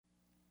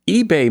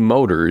eBay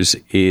Motors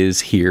is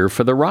here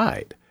for the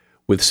ride.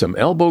 With some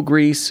elbow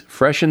grease,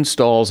 fresh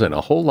installs, and a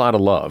whole lot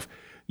of love,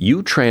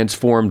 you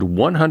transformed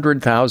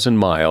 100,000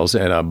 miles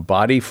and a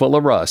body full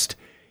of rust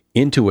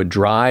into a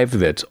drive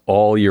that's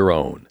all your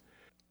own.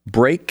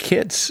 Brake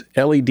kits,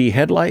 LED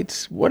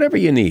headlights, whatever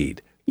you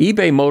need,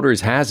 eBay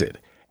Motors has it.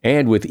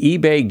 And with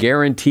eBay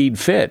Guaranteed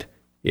Fit,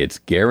 it's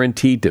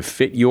guaranteed to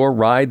fit your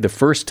ride the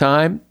first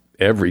time,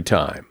 every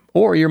time,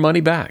 or your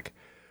money back.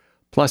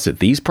 Plus, at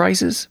these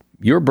prices,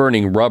 you're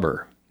burning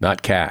rubber,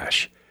 not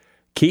cash.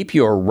 Keep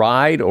your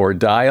ride or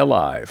die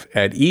alive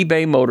at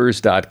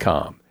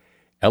ebaymotors.com.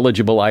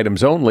 Eligible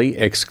items only,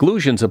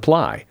 exclusions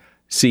apply.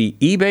 See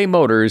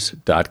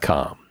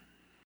ebaymotors.com.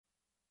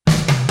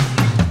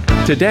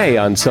 Today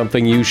on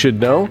Something You Should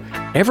Know,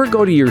 ever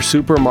go to your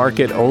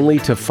supermarket only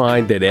to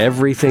find that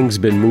everything's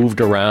been moved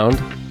around?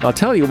 I'll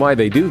tell you why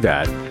they do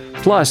that.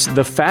 Plus,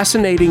 the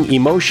fascinating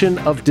emotion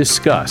of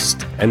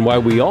disgust and why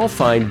we all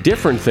find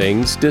different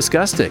things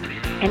disgusting.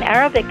 In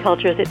Arabic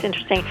cultures, it's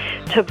interesting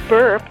to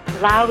burp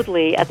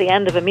loudly at the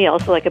end of a meal,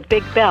 so like a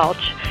big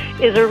belch,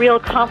 is a real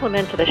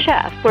compliment to the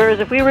chef. Whereas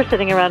if we were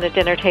sitting around a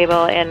dinner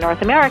table in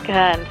North America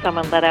and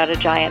someone let out a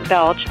giant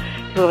belch,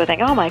 people would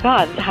think, oh my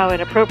God, how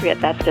inappropriate,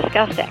 that's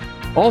disgusting.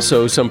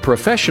 Also, some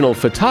professional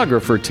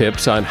photographer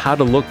tips on how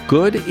to look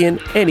good in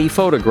any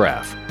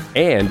photograph.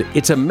 And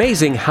it's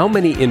amazing how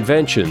many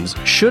inventions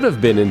should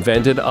have been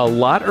invented a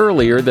lot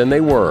earlier than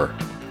they were.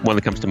 One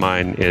that comes to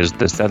mind is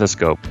the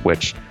stethoscope,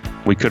 which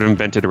we could have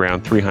invented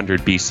around 300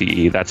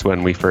 BCE. That's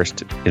when we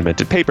first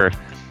invented paper.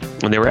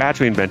 And they were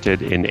actually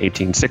invented in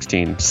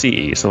 1816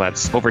 CE. So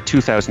that's over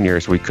 2,000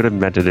 years. We could have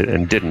invented it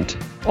and didn't.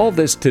 All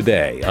this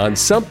today on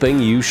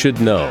Something You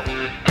Should Know.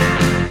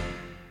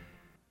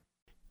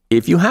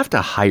 If you have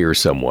to hire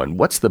someone,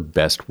 what's the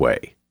best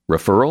way?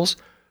 Referrals?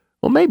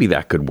 Well, maybe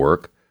that could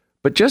work.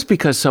 But just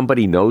because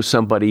somebody knows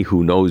somebody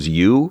who knows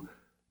you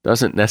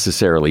doesn't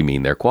necessarily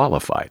mean they're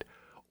qualified.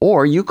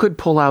 Or you could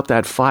pull out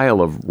that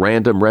file of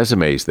random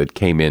resumes that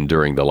came in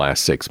during the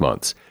last 6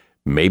 months.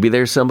 Maybe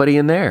there's somebody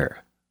in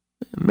there.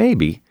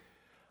 Maybe.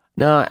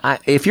 Now,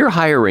 if you're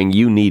hiring,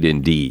 you need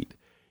Indeed.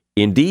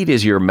 Indeed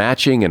is your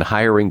matching and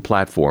hiring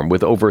platform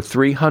with over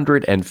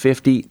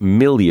 350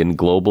 million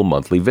global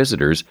monthly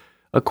visitors,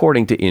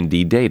 according to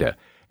Indeed data,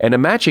 and a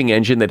matching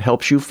engine that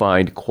helps you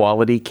find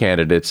quality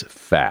candidates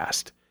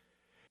fast.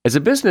 As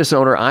a business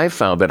owner, I've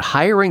found that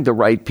hiring the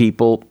right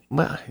people,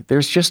 well,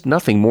 there's just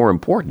nothing more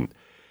important.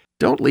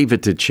 Don't leave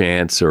it to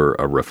chance or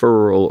a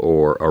referral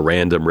or a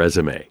random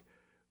resume.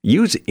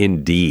 Use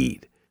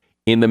Indeed.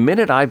 In the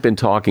minute I've been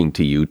talking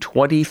to you,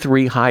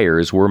 23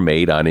 hires were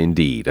made on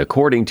Indeed,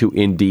 according to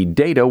Indeed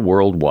data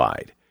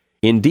worldwide.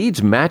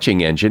 Indeed's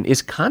matching engine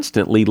is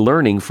constantly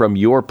learning from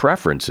your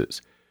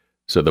preferences.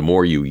 So the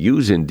more you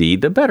use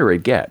Indeed, the better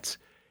it gets.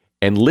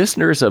 And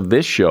listeners of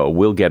this show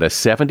will get a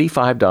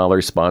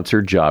 $75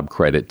 sponsored job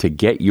credit to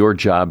get your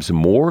jobs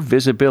more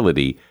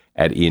visibility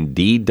at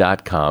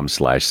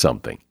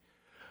Indeed.com/something.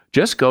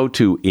 Just go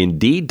to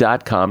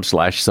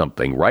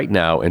Indeed.com/something right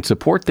now and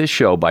support this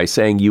show by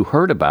saying you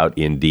heard about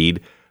Indeed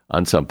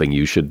on Something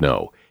You Should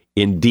Know.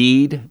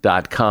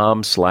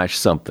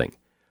 Indeed.com/something.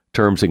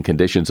 Terms and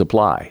conditions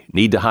apply.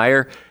 Need to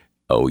hire?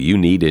 Oh, you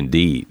need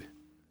Indeed.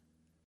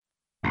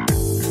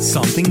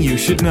 Something you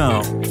should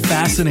know.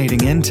 Fascinating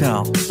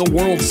intel, the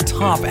world's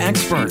top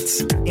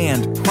experts,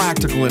 and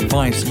practical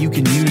advice you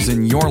can use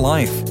in your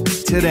life.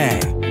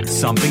 Today,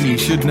 Something You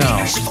Should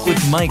Know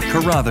with Mike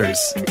Carruthers.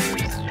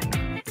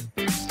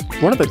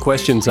 One of the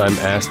questions I'm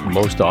asked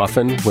most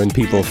often when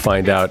people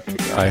find out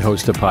I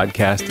host a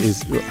podcast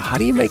is, how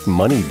do you make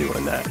money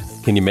doing that?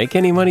 Can you make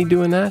any money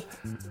doing that?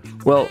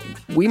 Well,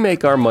 we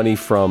make our money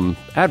from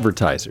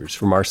advertisers,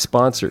 from our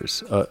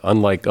sponsors,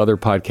 unlike other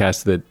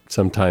podcasts that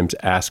sometimes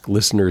ask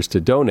listeners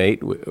to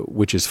donate,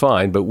 which is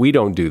fine, but we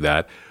don't do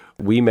that.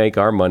 We make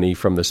our money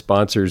from the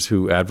sponsors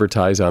who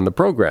advertise on the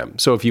program.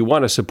 So if you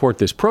want to support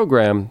this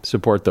program,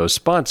 support those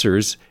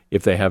sponsors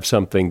if they have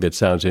something that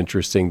sounds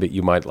interesting that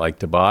you might like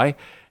to buy,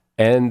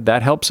 and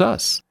that helps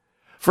us.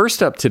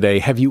 First up today,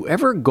 have you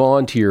ever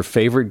gone to your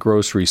favorite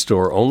grocery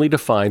store only to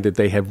find that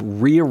they have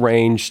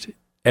rearranged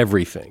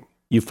everything?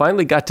 You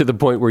finally got to the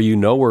point where you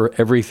know where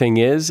everything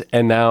is,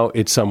 and now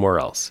it's somewhere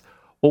else.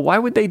 Well, why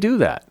would they do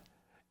that?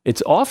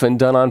 It's often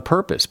done on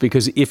purpose,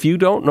 because if you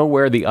don't know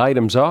where the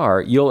items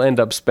are, you'll end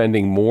up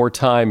spending more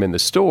time in the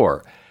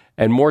store.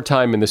 And more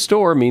time in the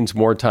store means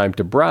more time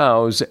to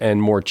browse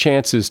and more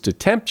chances to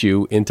tempt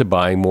you into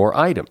buying more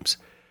items.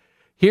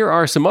 Here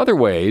are some other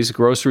ways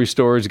grocery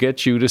stores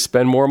get you to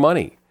spend more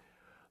money.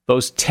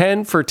 Those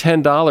 10 for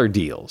 $10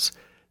 deals.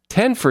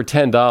 10 for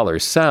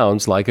 $10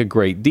 sounds like a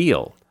great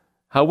deal.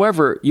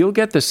 However, you'll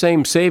get the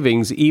same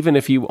savings even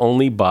if you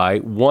only buy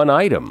one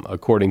item,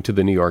 according to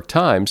the New York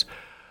Times.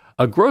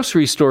 A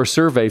grocery store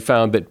survey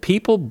found that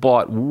people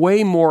bought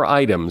way more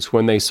items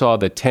when they saw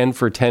the 10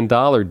 for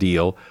 $10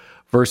 deal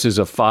versus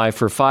a 5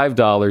 for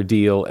 $5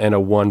 deal and a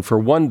 1 for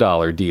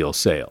 $1 deal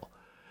sale.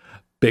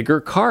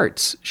 Bigger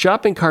carts.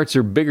 Shopping carts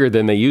are bigger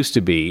than they used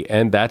to be,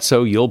 and that's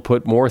so you'll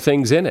put more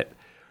things in it.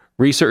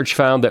 Research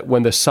found that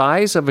when the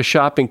size of a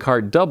shopping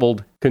cart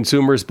doubled,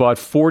 consumers bought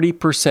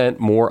 40%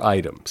 more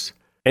items.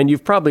 And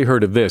you've probably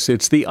heard of this.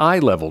 It's the eye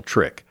level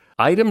trick.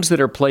 Items that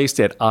are placed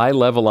at eye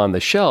level on the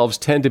shelves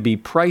tend to be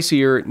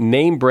pricier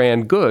name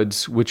brand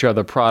goods, which are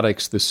the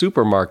products the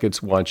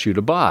supermarkets want you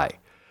to buy.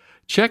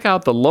 Check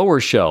out the lower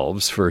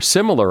shelves for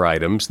similar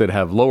items that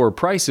have lower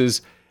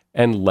prices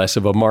and less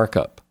of a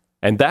markup.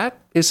 And that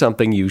is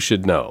something you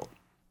should know.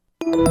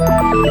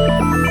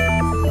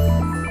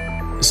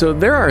 So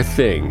there are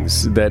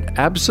things that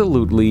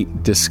absolutely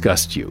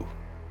disgust you.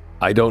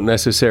 I don't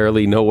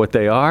necessarily know what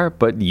they are,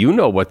 but you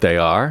know what they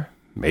are.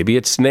 Maybe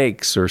it's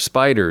snakes or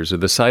spiders or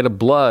the sight of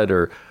blood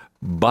or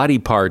body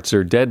parts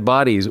or dead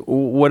bodies,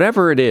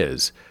 whatever it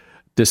is.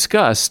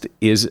 Disgust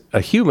is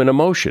a human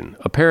emotion,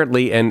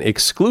 apparently an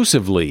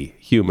exclusively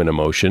human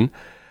emotion.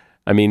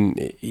 I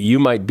mean, you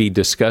might be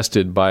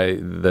disgusted by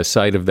the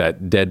sight of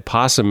that dead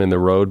possum in the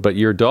road, but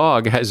your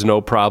dog has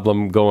no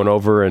problem going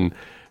over and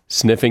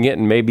sniffing it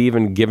and maybe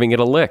even giving it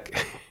a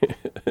lick.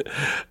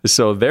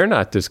 So they're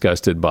not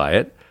disgusted by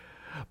it.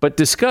 But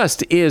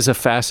disgust is a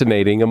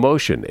fascinating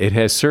emotion. It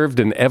has served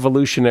an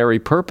evolutionary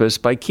purpose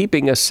by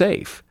keeping us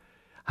safe.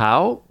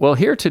 How? Well,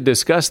 here to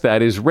discuss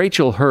that is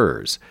Rachel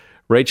Herz.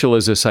 Rachel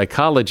is a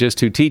psychologist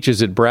who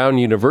teaches at Brown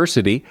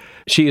University.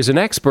 She is an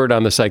expert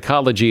on the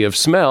psychology of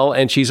smell,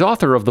 and she's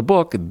author of the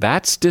book,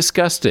 That's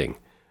Disgusting,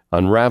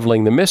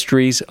 Unraveling the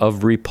Mysteries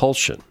of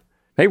Repulsion.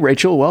 Hey,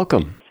 Rachel,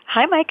 welcome.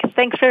 Hi, Mike.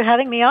 Thanks for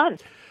having me on.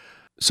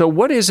 So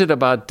what is it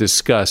about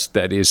disgust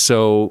that is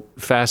so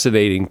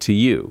fascinating to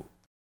you?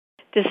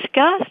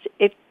 Disgust,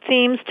 it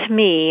seems to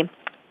me,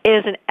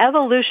 is an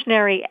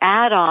evolutionary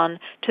add-on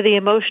to the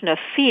emotion of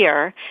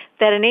fear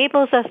that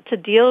enables us to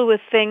deal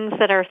with things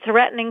that are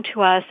threatening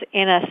to us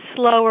in a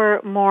slower,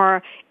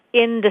 more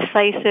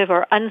indecisive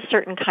or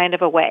uncertain kind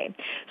of a way.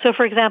 So,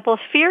 for example,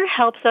 fear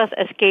helps us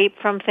escape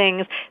from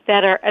things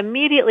that are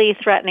immediately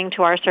threatening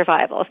to our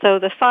survival. So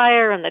the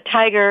fire and the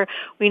tiger,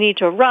 we need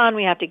to run,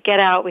 we have to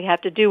get out, we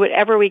have to do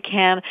whatever we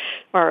can,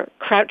 or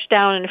crouch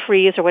down and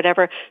freeze or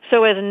whatever,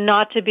 so as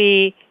not to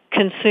be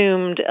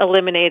consumed,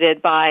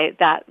 eliminated by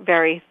that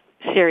very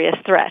serious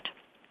threat.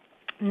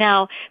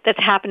 Now,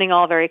 that's happening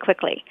all very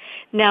quickly.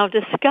 Now,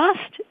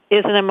 disgust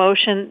is an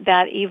emotion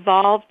that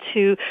evolved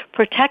to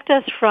protect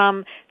us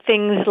from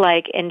things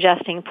like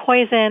ingesting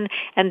poison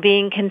and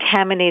being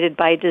contaminated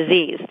by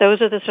disease.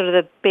 Those are the sort of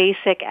the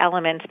basic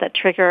elements that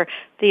trigger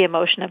the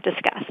emotion of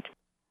disgust.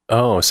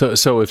 Oh,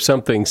 so if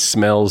something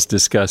smells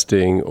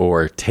disgusting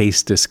or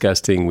tastes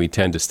disgusting, we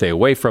tend to stay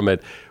away from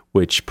it,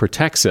 which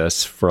protects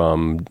us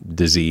from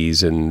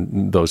disease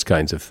and those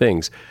kinds of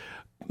things.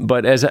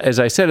 But as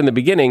I said in the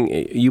beginning,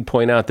 you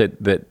point out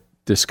that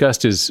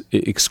disgust is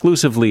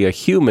exclusively a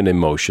human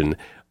emotion.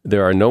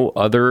 There are no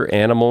other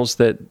animals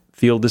that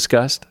feel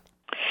disgust?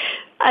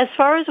 As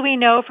far as we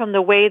know from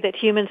the way that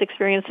humans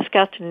experience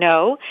disgust,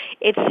 no.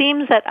 It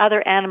seems that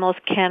other animals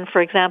can, for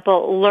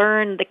example,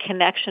 learn the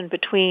connection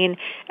between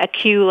a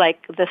cue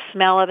like the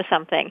smell of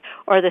something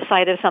or the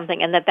sight of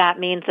something, and that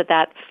means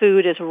that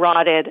food is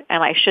rotted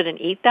and I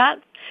shouldn't eat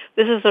that.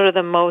 This is sort of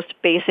the most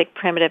basic,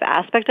 primitive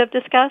aspect of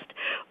disgust.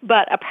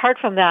 But apart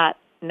from that,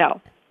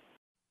 no.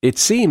 It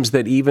seems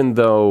that even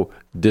though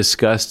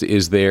disgust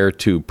is there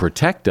to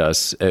protect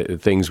us,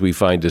 things we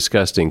find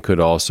disgusting could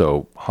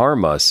also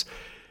harm us.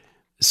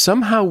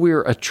 Somehow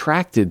we're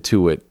attracted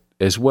to it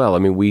as well. I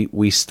mean,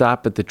 we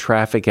stop at the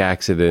traffic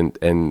accident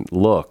and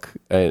look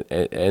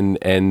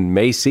and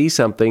may see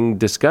something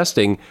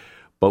disgusting,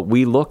 but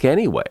we look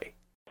anyway.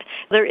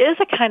 There is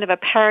a kind of a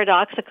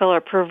paradoxical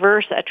or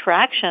perverse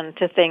attraction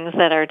to things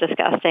that are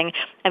disgusting.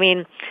 I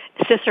mean,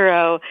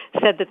 Cicero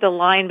said that the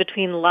line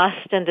between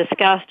lust and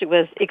disgust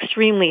was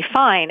extremely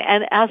fine.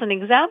 And as an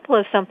example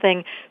of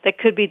something that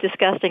could be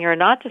disgusting or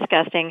not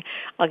disgusting,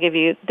 I'll give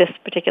you this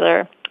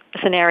particular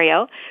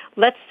scenario.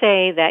 Let's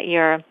say that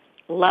your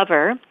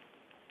lover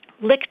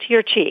licked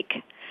your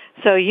cheek.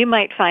 So you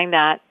might find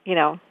that,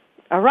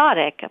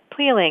 erotic,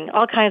 appealing,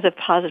 all kinds of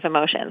positive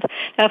emotions.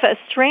 Now, if a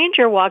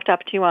stranger walked up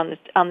to you on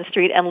the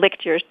street and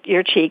licked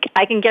your cheek,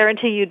 I can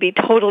guarantee you'd be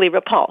totally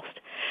repulsed.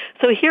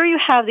 So here you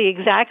have the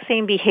exact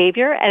same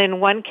behavior, and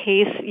in one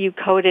case you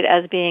code it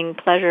as being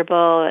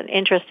pleasurable and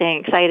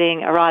interesting,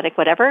 exciting, erotic,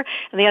 whatever.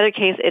 In the other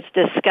case, it's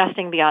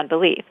disgusting beyond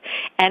belief.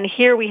 And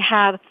here we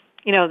have,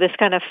 this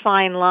kind of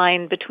fine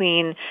line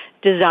between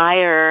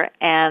desire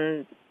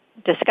and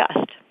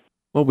disgust.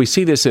 Well, we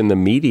see this in the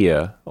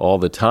media all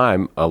the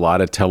time. A lot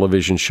of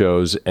television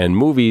shows and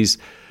movies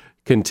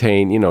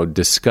contain,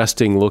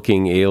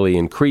 disgusting-looking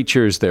alien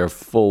creatures. They're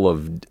full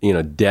of,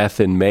 death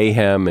and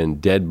mayhem and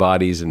dead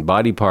bodies and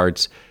body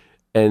parts,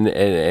 and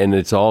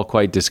it's all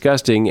quite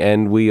disgusting,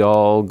 and we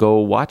all go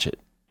watch it.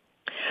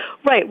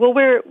 Right. Well,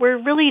 we're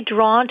really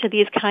drawn to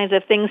these kinds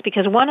of things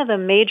because one of the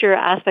major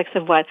aspects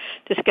of what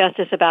disgust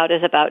is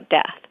about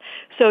death.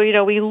 So,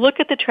 we look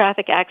at the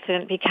traffic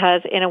accident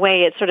because, in a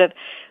way, it sort of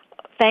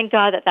thank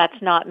God that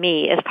that's not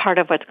me is part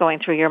of what's going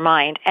through your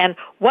mind. And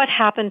what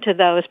happened to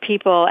those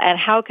people, and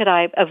how could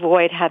I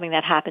avoid having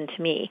that happen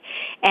to me?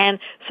 And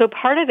so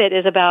part of it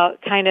is about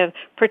kind of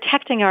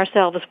protecting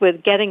ourselves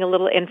with getting a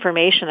little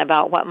information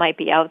about what might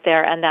be out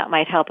there, and that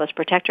might help us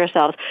protect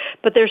ourselves.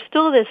 But there's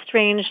still this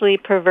strangely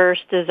perverse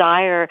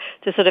desire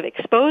to sort of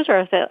expose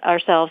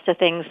ourselves to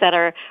things that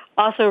are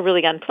also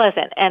really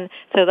unpleasant. And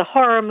so the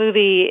horror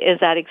movie is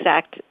that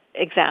exact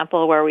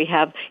example where we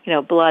have,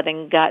 blood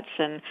and guts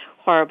and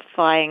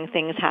horrifying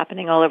things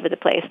happening all over the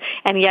place,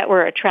 and yet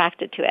we're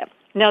attracted to it.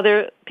 Now,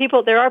 there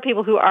are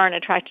people who aren't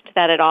attracted to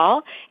that at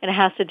all, and it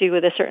has to do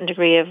with a certain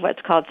degree of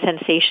what's called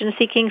sensation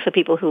seeking. So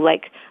people who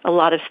like a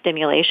lot of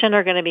stimulation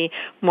are going to be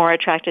more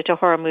attracted to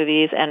horror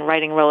movies and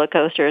riding roller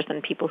coasters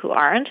than people who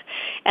aren't.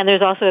 And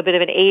there's also a bit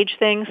of an age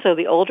thing. So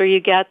the older you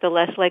get, the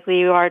less likely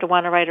you are to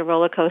want to ride a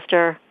roller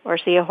coaster or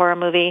see a horror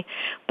movie.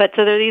 But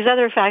so there are these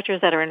other factors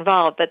that are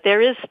involved. But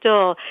there is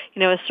still,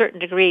 a certain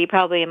degree,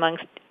 probably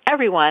amongst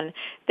everyone,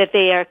 that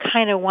they are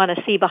kind of want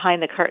to see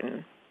behind the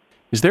curtain.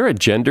 Is there a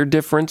gender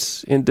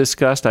difference in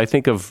disgust? I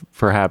think of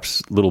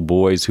perhaps little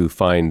boys who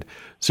find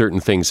certain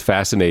things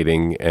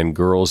fascinating and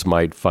girls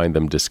might find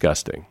them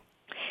disgusting.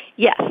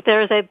 Yes,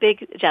 there is a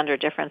big gender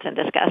difference in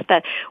disgust,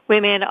 that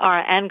women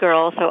are, and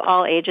girls, so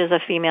all ages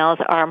of females,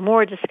 are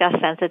more disgust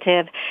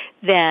sensitive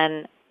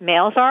than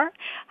males are.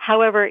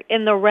 However,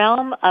 in the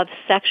realm of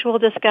sexual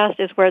disgust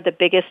is where the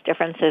biggest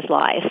differences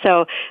lie.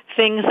 So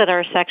things that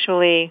are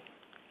sexually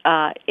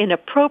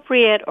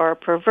inappropriate or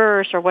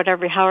perverse or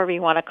however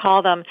you want to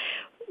call them,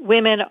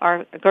 women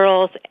or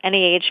girls,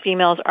 any age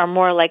females, are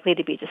more likely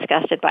to be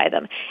disgusted by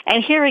them.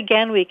 And here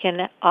again, we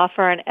can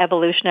offer an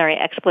evolutionary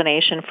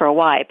explanation for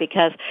why,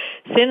 because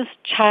since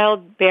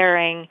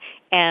childbearing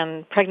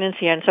and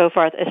pregnancy and so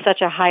forth is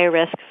such a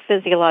high-risk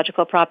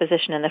physiological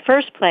proposition in the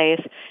first place,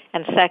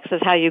 and sex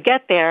is how you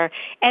get there,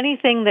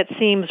 anything that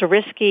seems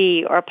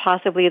risky or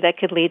possibly that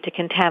could lead to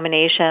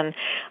contamination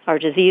or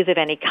disease of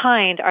any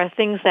kind are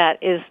things that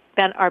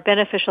are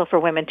beneficial for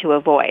women to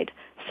avoid.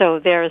 So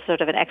there's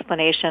sort of an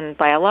explanation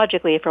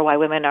biologically for why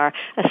women are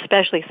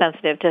especially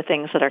sensitive to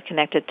things that are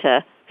connected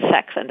to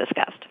sex and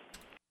disgust.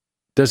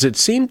 Does it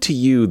seem to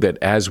you that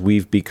as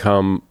we've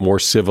become more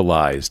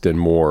civilized and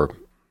more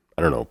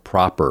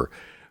proper,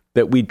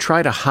 that we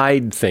try to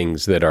hide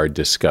things that are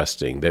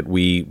disgusting, that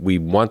we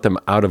want them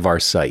out of our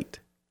sight?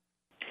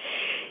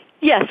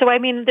 Yeah, so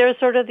there's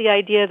sort of the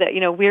idea that,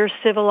 we're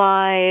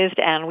civilized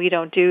and we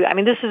don't do,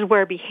 this is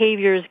where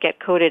behaviors get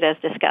coded as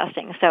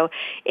disgusting. So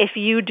if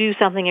you do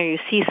something or you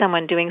see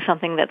someone doing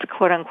something that's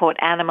quote unquote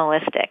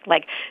animalistic,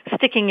 like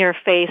sticking your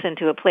face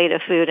into a plate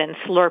of food and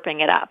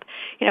slurping it up,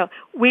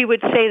 we would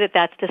say that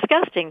that's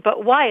disgusting.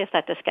 But why is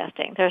that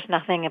disgusting? There's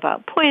nothing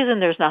about poison,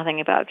 there's nothing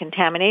about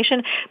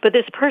contamination, but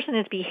this person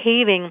is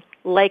behaving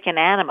like an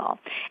animal.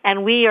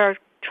 And we are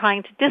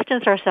trying to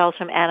distance ourselves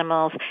from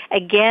animals,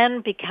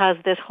 again, because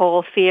this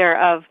whole fear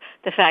of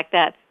the fact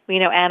that we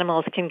know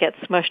animals can get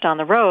smushed on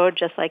the road,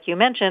 just like you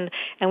mentioned,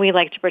 and we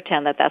like to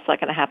pretend that that's not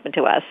going to happen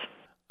to us.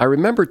 I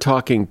remember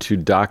talking to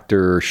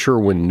Dr.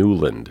 Sherwin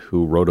Nuland,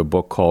 who wrote a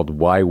book called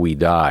Why We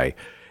Die,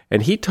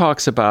 and he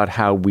talks about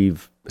how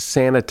we've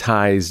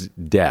sanitized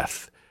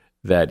death,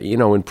 that,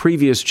 in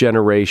previous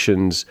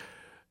generations,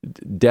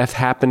 death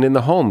happened in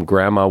the home.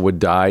 Grandma would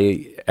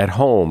die at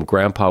home.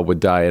 Grandpa would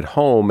die at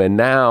home. And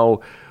now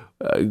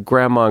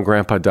grandma and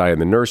grandpa die in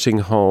the nursing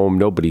home.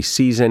 Nobody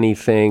sees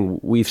anything.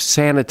 We've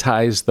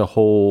sanitized the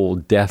whole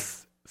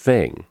death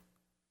thing.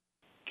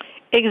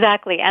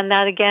 Exactly. And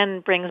that,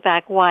 again, brings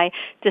back why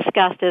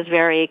disgust is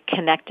very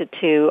connected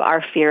to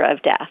our fear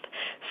of death.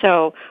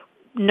 So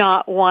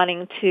not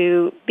wanting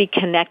to be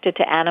connected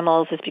to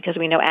animals is because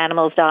we know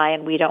animals die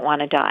and we don't want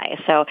to die.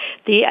 So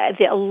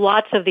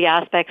lots of the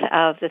aspects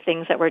of the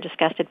things that we're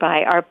disgusted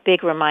by are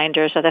big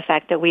reminders of the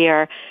fact that we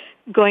are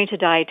going to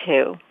die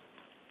too.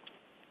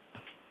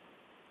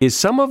 Is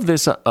some of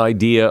this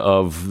idea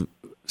of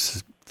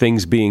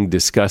things being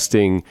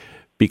disgusting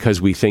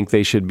because we think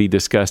they should be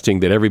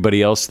disgusting, that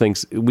everybody else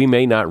thinks, we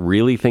may not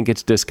really think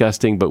it's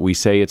disgusting, but we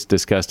say it's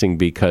disgusting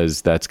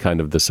because that's kind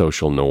of the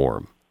social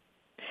norm?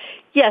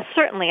 Yes,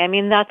 certainly.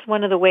 That's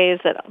one of the ways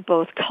that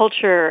both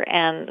culture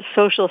and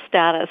social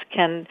status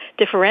can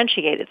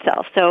differentiate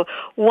itself. So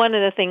one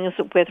of the things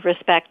with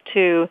respect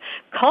to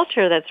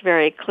culture that's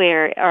very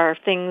clear are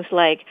things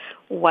like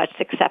what's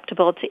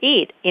acceptable to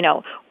eat.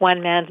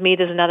 One man's meat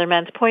is another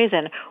man's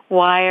poison.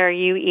 Why are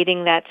you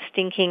eating that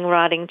stinking,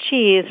 rotting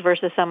cheese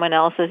versus someone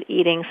else is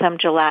eating some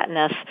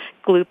gelatinous,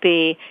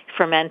 gloopy,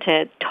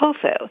 fermented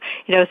tofu?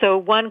 So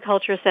one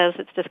culture says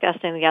it's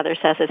disgusting, the other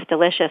says it's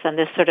delicious, and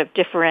this sort of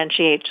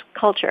differentiates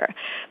culture.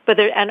 But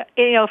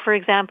for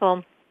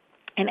example,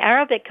 in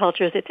Arabic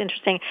cultures, it's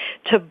interesting,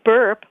 to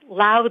burp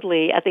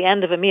loudly at the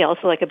end of a meal,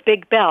 so like a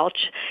big belch,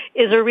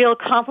 is a real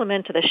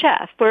compliment to the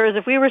chef. Whereas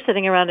if we were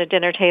sitting around a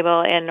dinner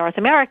table in North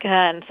America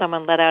and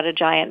someone let out a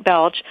giant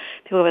belch,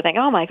 people would think,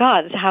 oh my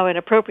God, how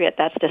inappropriate,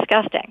 that's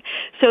disgusting.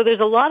 So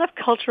there's a lot of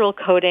cultural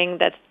coding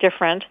that's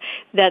different,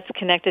 that's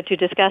connected to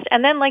disgust.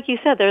 And then, like you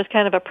said, there's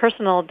kind of a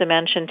personal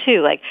dimension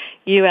too. Like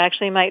you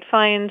actually might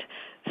find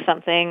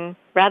something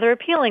rather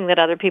appealing that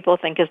other people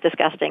think is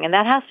disgusting. And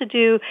that has to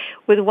do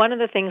with one of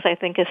the things I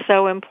think is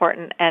so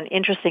important and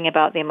interesting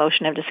about the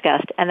emotion of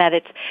disgust, and that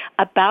it's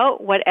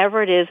about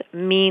whatever it is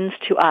means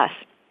to us.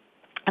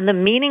 And the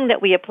meaning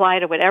that we apply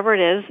to whatever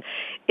it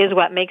is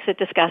what makes it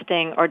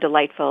disgusting or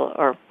delightful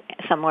or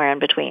somewhere in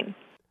between.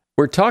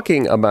 We're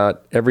talking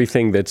about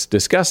everything that's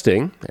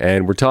disgusting,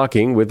 and we're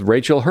talking with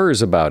Rachel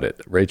Herz about it.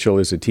 Rachel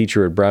is a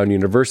teacher at Brown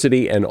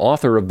University and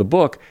author of the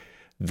book,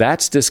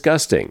 That's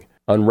Disgusting,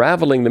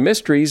 Unraveling the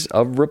Mysteries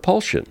of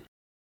Repulsion.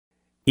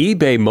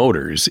 eBay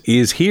Motors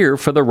is here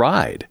for the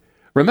ride.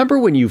 Remember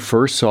when you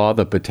first saw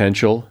the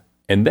potential?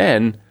 And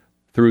then,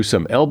 through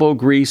some elbow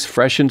grease,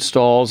 fresh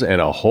installs,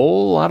 and a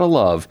whole lot of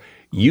love,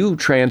 you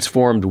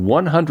transformed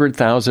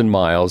 100,000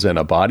 miles and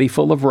a body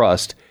full of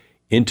rust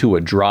into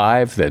a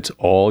drive that's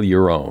all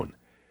your own.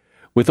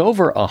 With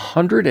over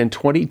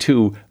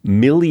 122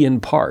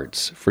 million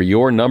parts for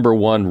your number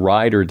one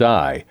ride or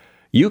die,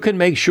 you can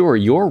make sure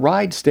your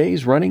ride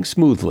stays running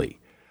smoothly.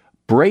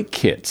 Brake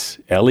kits,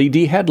 LED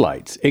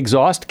headlights,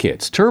 exhaust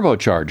kits,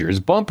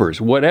 turbochargers, bumpers,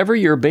 whatever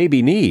your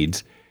baby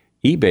needs,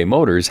 eBay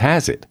Motors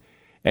has it.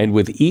 And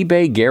with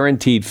eBay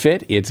Guaranteed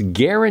Fit, it's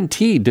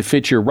guaranteed to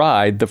fit your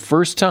ride the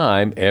first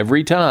time,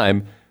 every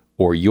time,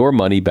 or your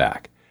money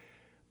back.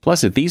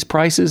 Plus, at these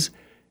prices,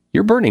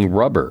 you're burning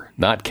rubber,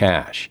 not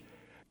cash.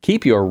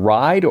 Keep your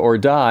ride or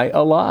die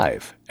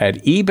alive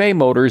at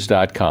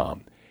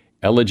ebaymotors.com.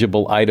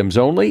 Eligible items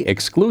only,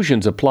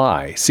 exclusions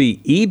apply.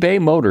 See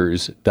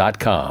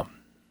ebaymotors.com.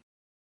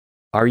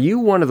 Are you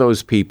one of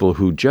those people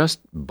who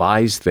just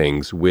buys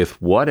things with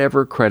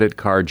whatever credit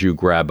card you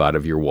grab out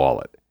of your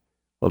wallet?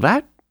 Well,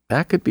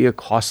 that could be a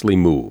costly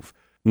move.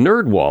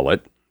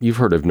 NerdWallet, you've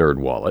heard of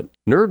NerdWallet.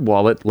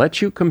 NerdWallet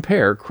lets you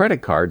compare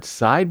credit cards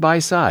side by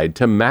side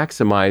to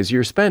maximize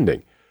your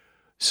spending.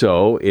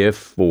 So if,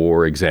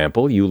 for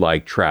example, you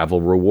like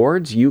travel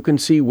rewards, you can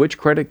see which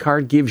credit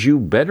card gives you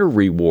better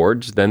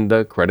rewards than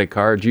the credit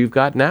card you've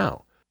got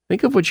now.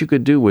 Think of what you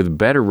could do with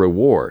better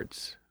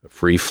rewards. A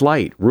free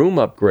flight, room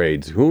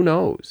upgrades, who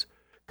knows?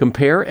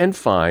 Compare and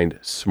find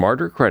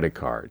smarter credit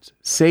cards,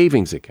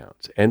 savings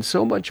accounts, and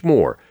so much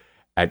more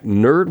at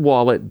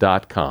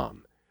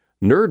nerdwallet.com.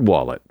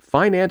 NerdWallet,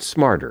 finance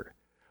smarter.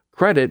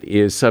 Credit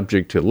is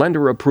subject to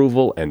lender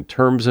approval and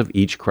terms of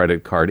each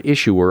credit card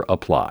issuer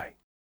apply.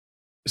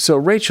 So,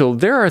 Rachel,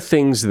 there are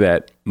things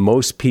that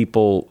most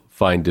people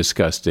find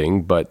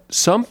disgusting, but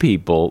some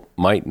people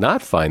might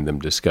not find them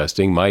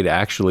disgusting, might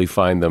actually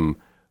find them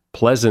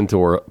pleasant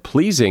or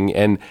pleasing,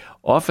 and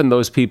often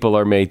those people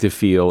are made to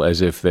feel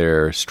as if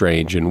they're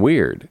strange and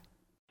weird.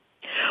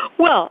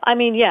 Well, I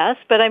mean, yes,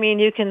 but I mean,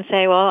 you can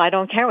say, well, I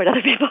don't care what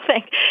other people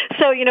think.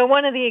 So,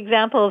 one of the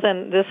examples,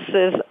 and this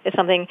is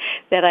something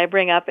that I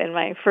bring up in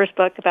my first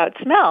book about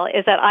smell,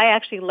 is that I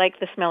actually like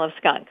the smell of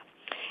skunk.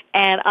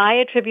 And I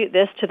attribute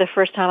this to the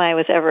first time I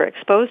was ever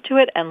exposed to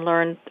it and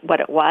learned what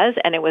it was,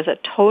 and it was a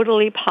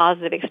totally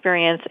positive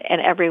experience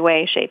in every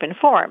way, shape, and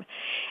form.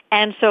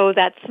 And so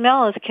that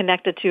smell is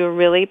connected to a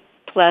really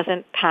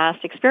pleasant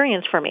past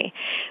experience for me.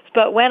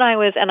 But when I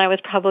was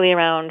probably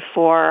around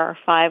 4 or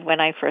 5 when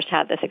I first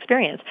had this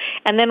experience.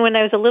 And then when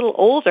I was a little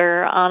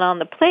older on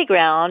the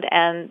playground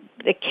and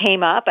it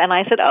came up and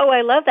I said, oh,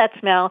 I love that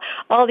smell,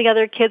 all the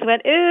other kids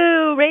went,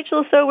 ooh,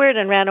 Rachel's so weird,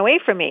 and ran away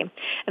from me.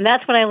 And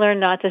that's when I learned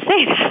not to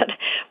say that.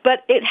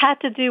 But it had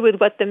to do with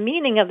what the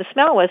meaning of the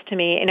smell was to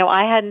me.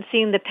 I hadn't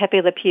seen the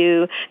Pepe Le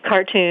Pew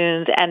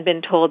cartoons and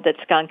been told that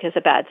skunk is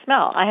a bad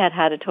smell. I had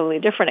had a totally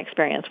different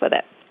experience with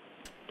it.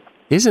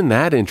 Isn't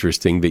that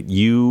interesting that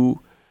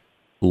you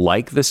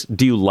like this?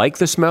 Do you like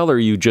the smell or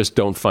you just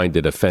don't find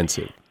it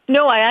offensive?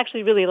 No, I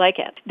actually really like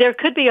it. There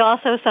could be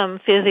also some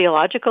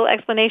physiological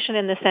explanation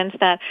in the sense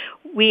that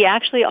we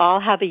actually all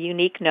have a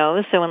unique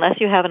nose. So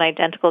unless you have an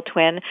identical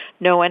twin,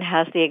 no one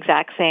has the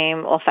exact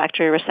same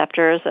olfactory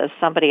receptors as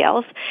somebody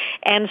else.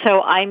 And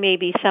so I may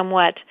be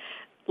somewhat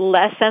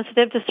less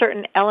sensitive to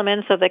certain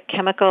elements of the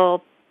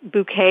chemical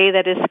bouquet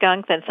that is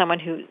skunk than someone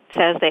who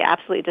says they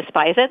absolutely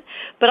despise it.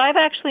 But I've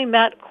actually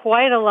met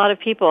quite a lot of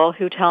people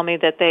who tell me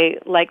that they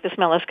like the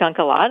smell of skunk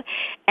a lot.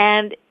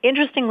 And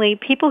interestingly,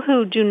 people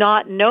who do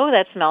not know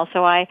that smell,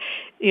 so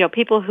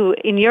people who,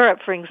 in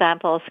Europe, for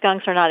example,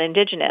 skunks are not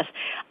indigenous.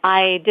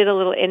 I did a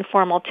little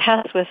informal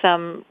test with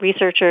some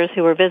researchers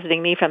who were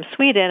visiting me from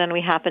Sweden, and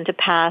we happened to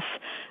pass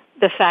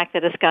the fact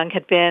that a skunk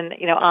had been,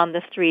 on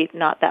the street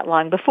not that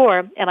long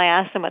before, and I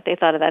asked them what they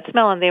thought of that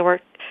smell, and they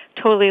were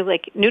totally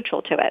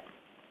neutral to it.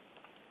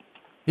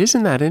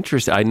 Isn't that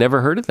interesting? I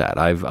never heard of that.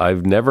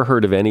 I've never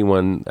heard of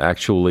anyone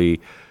actually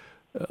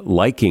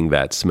liking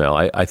that smell.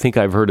 I think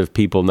I've heard of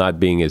people not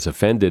being as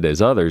offended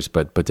as others,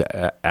 but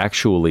to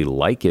actually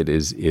like it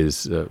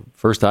is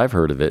first I've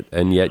heard of it,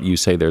 and yet you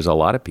say there's a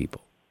lot of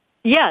people.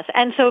 Yes,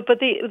 and so, but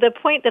the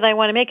point that I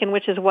want to make, and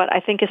which is what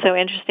I think is so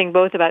interesting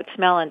both about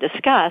smell and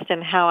disgust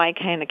and how I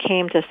kind of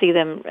came to see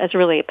them as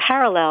really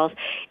parallels,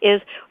 is,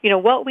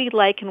 what we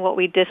like and what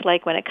we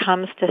dislike when it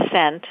comes to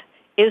scent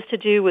is to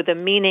do with the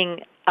meaning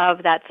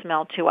of that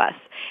smell to us.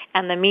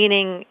 And the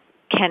meaning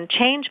can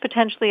change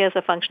potentially as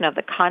a function of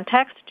the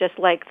context, just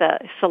like the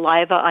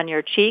saliva on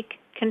your cheek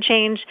can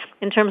change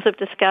in terms of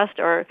disgust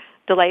or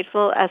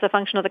delightful as a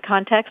function of the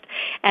context.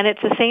 And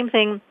it's the same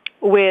thing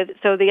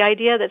so the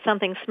idea that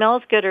something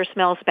smells good or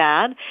smells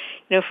bad,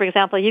 for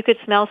example, you could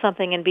smell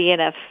something and be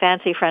in a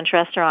fancy French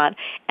restaurant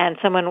and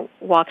someone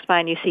walks by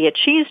and you see a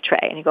cheese tray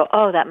and you go,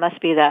 oh, that must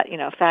be that,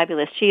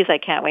 fabulous cheese I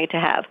can't wait to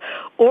have.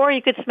 Or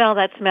you could smell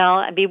that smell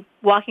and be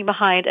walking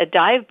behind a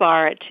dive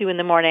bar at 2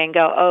 a.m. and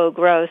go, oh,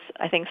 gross,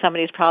 I think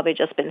somebody's probably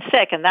just been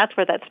sick, and that's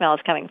where that smell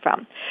is coming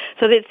from.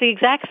 So it's the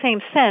exact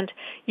same scent.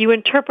 You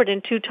interpret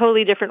in two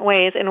totally different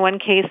ways. In one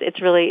case,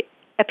 it's really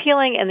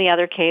appealing. In the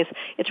other case,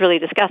 it's really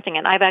disgusting.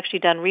 And I've actually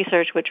done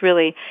research which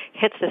really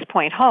hits this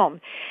point home.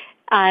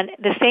 And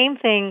the same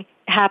thing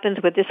happens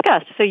with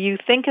disgust. So you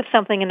think of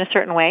something in a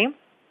certain way,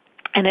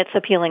 and it's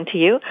appealing to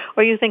you,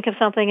 or you think of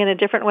something in a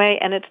different way,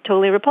 and it's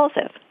totally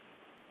repulsive.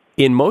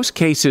 In most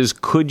cases,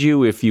 could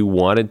you, if you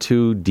wanted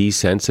to,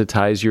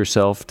 desensitize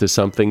yourself to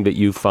something that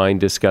you find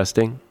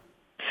disgusting?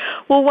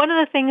 Well, one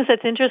of the things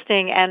that's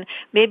interesting, and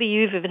maybe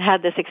you've even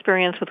had this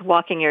experience with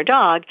walking your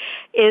dog,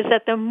 is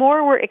that the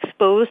more we're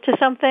exposed to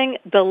something,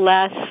 the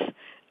less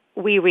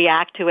we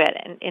react to it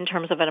in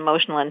terms of an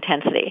emotional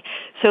intensity.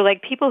 So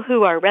like people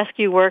who are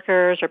rescue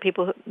workers or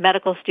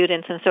medical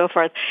students and so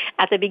forth,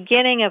 at the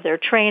beginning of their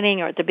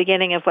training or at the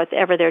beginning of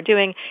whatever they're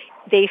doing,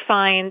 they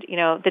find,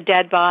 the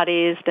dead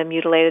bodies, the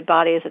mutilated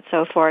bodies and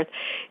so forth,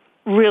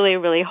 really,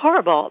 really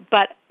horrible.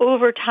 But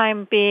over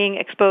time being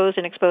exposed,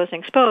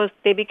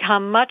 they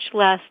become much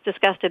less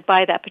disgusted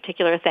by that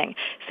particular thing.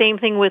 Same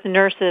thing with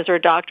nurses or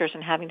doctors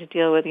and having to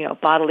deal with,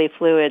 bodily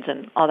fluids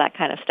and all that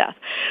kind of stuff.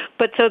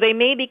 But so they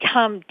may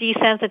become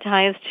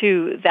desensitized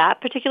to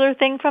that particular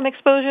thing from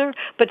exposure,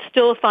 but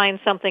still find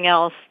something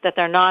else that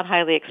they're not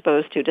highly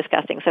exposed to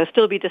disgusting. So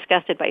still be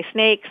disgusted by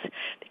snakes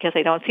because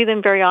they don't see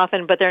them very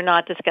often, but they're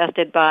not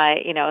disgusted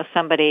by,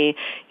 somebody,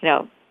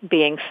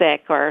 being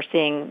sick or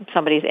seeing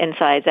somebody's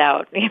insides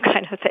out,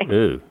 kind of thing.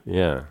 Ooh,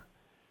 yeah.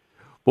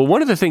 Well,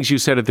 one of the things you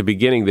said at the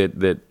beginning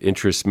that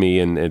interests me,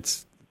 and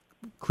it's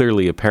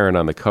clearly apparent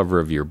on the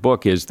cover of your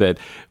book, is that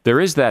there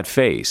is that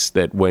face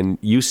that when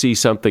you see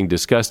something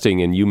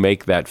disgusting and you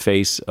make that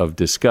face of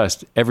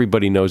disgust,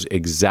 everybody knows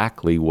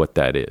exactly what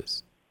that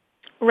is.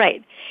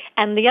 Right.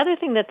 And the other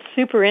thing that's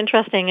super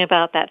interesting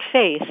about that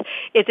face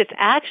is it's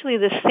actually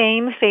the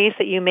same face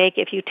that you make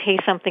if you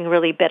taste something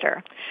really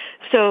bitter.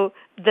 So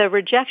the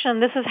rejection,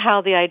 this is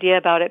how the idea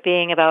about it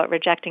being about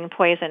rejecting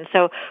poison.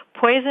 So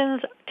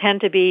poisons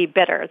tend to be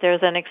bitter.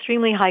 There's an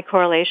extremely high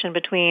correlation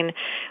between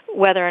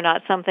whether or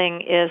not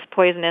something is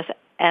poisonous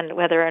and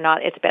whether or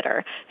not it's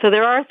bitter. So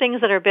there are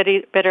things that are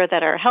bitter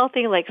that are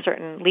healthy, like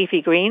certain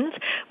leafy greens,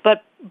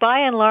 but by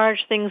and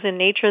large, things in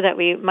nature that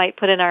we might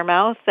put in our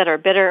mouth that are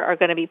bitter are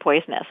going to be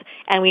poisonous.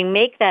 And we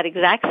make that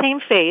exact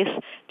same face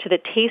to the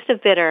taste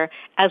of bitter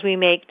as we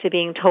make to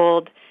being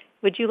told,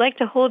 would you like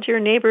to hold your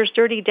neighbor's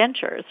dirty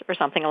dentures, or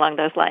something along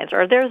those lines,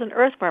 or there's an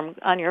earthworm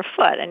on your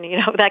foot, and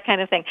that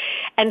kind of thing.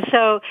 And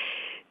so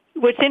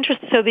what's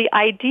interesting, so the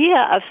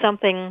idea of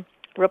something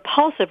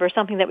repulsive or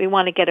something that we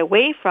want to get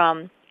away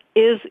from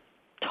is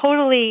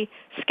totally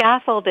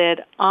scaffolded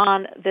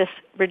on this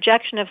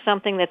rejection of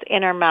something that's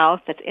in our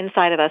mouth, that's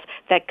inside of us,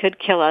 that could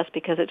kill us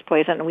because it's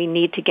poison and we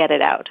need to get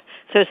it out.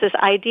 So it's this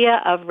idea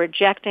of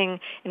rejecting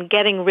and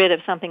getting rid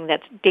of something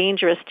that's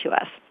dangerous to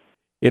us.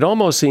 It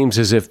almost seems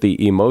as if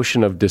the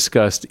emotion of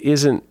disgust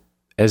isn't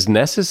as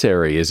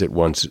necessary as it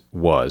once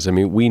was. I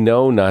mean, we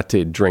know not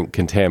to drink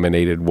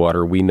contaminated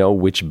water. We know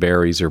which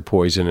berries are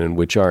poison and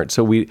which aren't.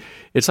 So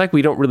it's like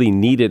we don't really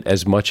need it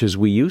as much as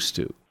we used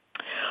to.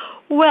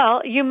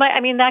 Well,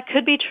 that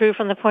could be true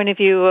from the point of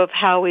view of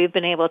how we've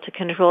been able to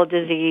control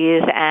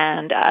disease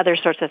and other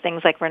sorts of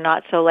things, like we're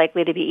not so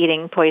likely to be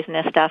eating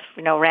poisonous stuff,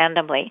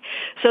 randomly.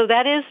 So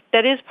that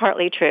is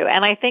partly true.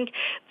 And I think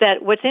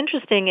that what's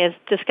interesting is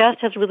disgust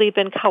has really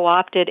been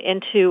co-opted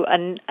into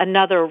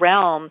another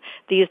realm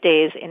these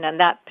days, and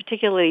that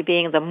particularly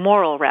being the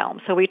moral realm.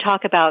 So we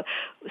talk about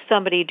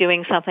somebody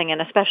doing something, and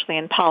especially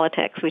in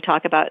politics, we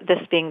talk about this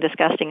being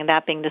disgusting and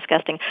that being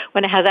disgusting,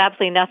 when it has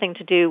absolutely nothing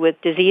to do with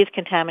disease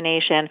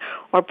contamination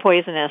or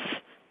poisonous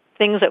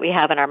things that we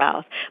have in our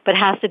mouth, but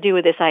has to do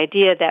with this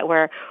idea that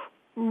we're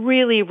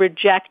really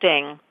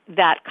rejecting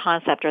that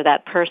concept or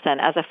that person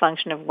as a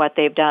function of what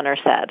they've done or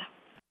said.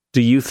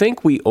 Do you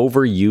think we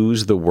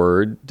overuse the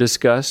word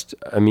disgust?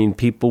 I mean,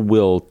 people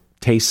will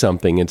taste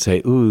something and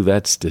say, ooh,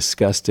 that's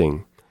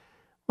disgusting.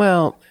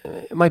 Well,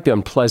 it might be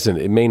unpleasant.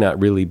 It may not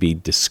really be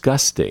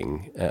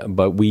disgusting,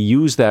 but we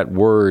use that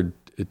word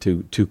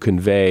to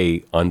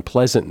convey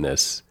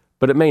unpleasantness,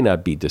 but it may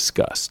not be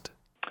disgust.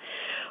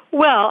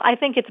 Well, I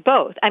think it's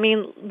both. I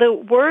mean, the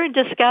word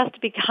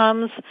disgust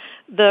becomes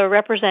the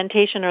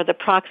representation or the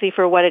proxy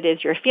for what it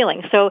is you're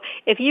feeling. So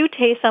if you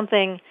taste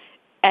something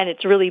and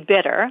it's really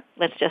bitter,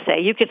 let's just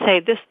say, you could say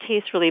this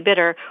tastes really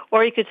bitter,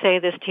 or you could say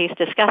this tastes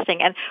disgusting.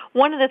 And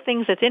one of the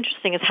things that's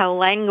interesting is how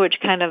language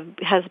kind of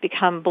has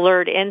become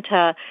blurred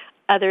into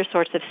other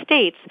sorts of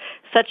states,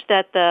 such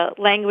that the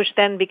language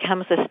then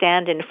becomes a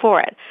stand-in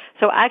for it.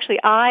 So actually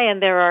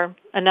there are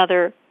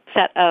another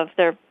there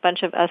are a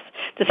bunch of us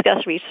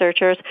disgust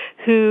researchers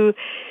who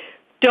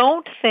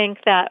don't think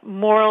that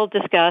moral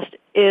disgust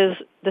is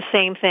the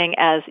same thing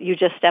as you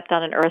just stepped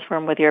on an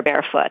earthworm with your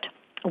bare foot.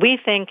 We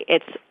think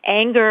it's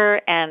anger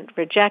and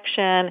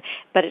rejection,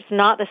 but it's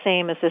not the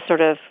same as this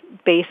sort of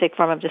basic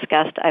form of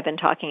disgust I've been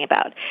talking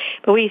about.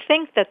 But we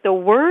think that the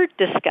word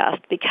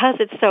disgust, because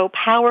it's so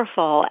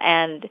powerful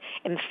and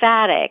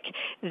emphatic,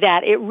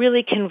 that it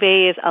really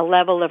conveys a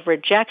level of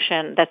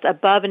rejection that's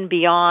above and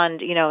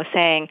beyond,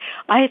 saying,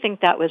 I think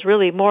that was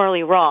really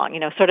morally wrong.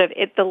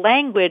 The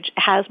language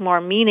has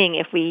more meaning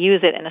if we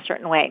use it in a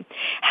certain way.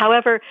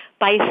 However,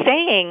 by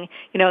saying,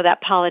 that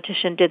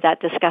politician did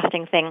that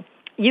disgusting thing,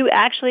 you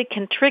actually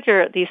can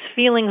trigger these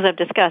feelings of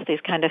disgust, these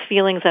kind of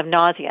feelings of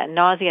nausea.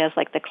 Nausea is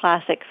like the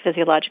classic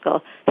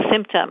physiological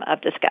symptom of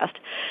disgust.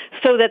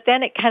 So that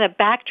then it kind of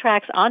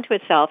backtracks onto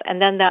itself,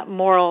 and then that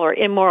moral or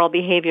immoral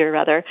behavior,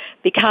 rather,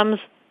 becomes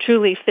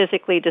truly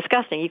physically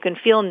disgusting. You can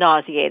feel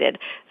nauseated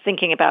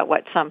thinking about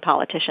what some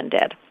politician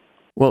did.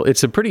 Well,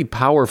 it's a pretty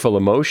powerful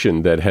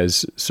emotion that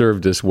has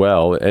served us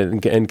well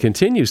and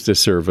continues to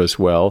serve us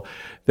well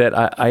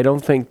that I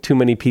don't think too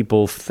many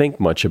people think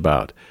much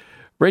about.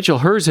 Rachel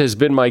Herz has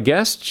been my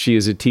guest. She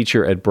is a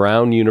teacher at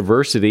Brown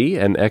University,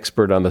 an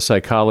expert on the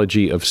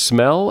psychology of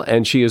smell,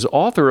 and she is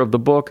author of the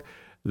book,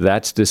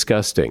 That's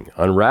Disgusting,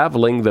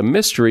 Unraveling the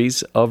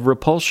Mysteries of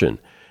Repulsion.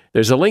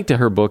 There's a link to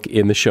her book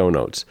in the show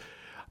notes.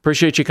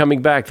 Appreciate you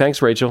coming back.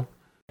 Thanks, Rachel.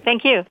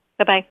 Thank you.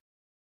 Bye-bye.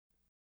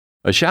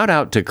 A shout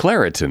out to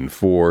Claritin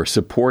for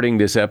supporting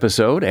this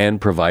episode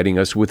and providing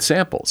us with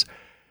samples.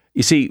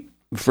 You see,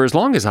 for as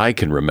long as I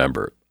can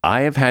remember,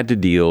 I have had to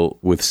deal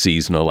with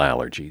seasonal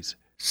allergies.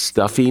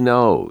 Stuffy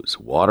nose,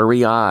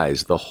 watery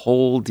eyes, the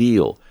whole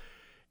deal.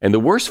 And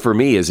the worst for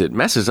me is it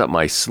messes up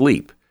my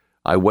sleep.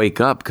 I wake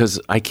up because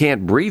I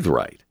can't breathe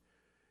right.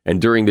 And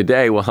during the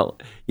day,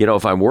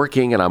 if I'm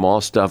working and I'm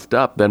all stuffed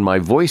up, then my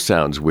voice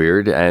sounds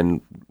weird,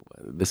 and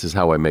this is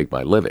how I make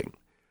my living.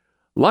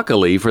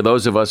 Luckily, for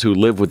those of us who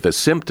live with the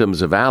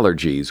symptoms of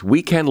allergies,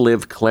 we can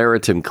live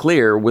Claritin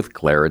Clear with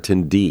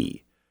Claritin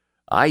D.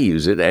 I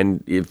use it,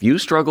 and if you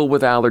struggle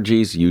with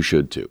allergies, you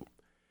should too.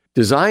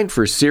 Designed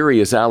for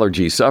serious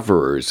allergy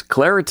sufferers,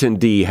 Claritin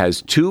D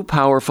has 2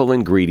 powerful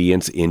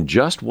ingredients in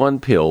just one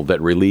pill that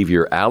relieve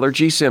your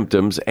allergy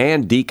symptoms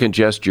and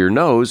decongest your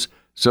nose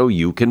so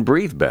you can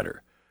breathe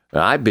better.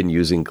 Now, I've been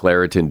using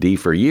Claritin D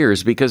for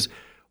years because,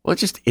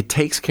 it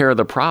takes care of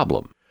the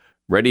problem.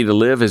 Ready to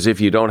live as if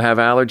you don't have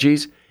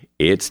allergies?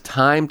 It's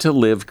time to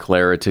live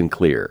Claritin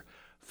Clear.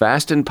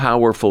 Fast and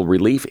powerful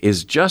relief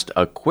is just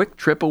a quick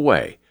trip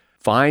away.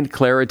 Find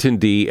Claritin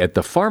D at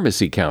the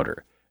pharmacy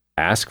counter.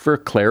 Ask for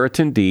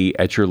Claritin D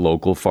at your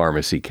local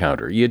pharmacy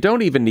counter. You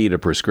don't even need a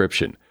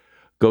prescription.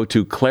 Go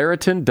to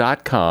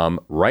Claritin.com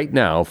right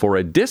now for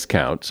a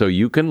discount so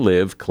you can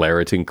live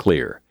Claritin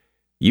Clear.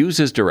 Use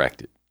as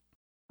directed.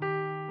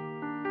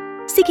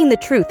 Seeking the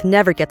truth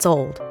never gets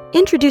old.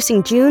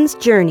 Introducing June's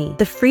Journey,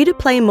 the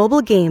free-to-play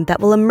mobile game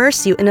that will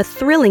immerse you in a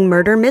thrilling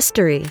murder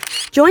mystery.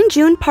 Join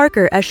June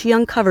Parker as she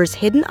uncovers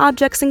hidden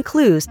objects and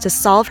clues to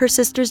solve her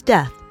sister's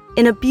death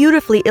in a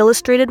beautifully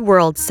illustrated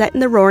world set in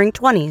the Roaring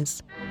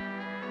 '20s.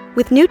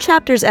 With new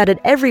chapters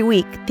added every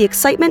week, the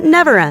excitement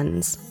never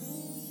ends.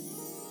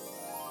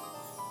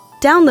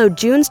 Download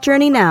June's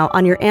Journey now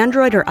on your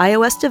Android or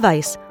iOS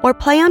device, or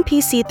play on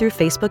PC through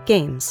Facebook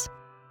Games.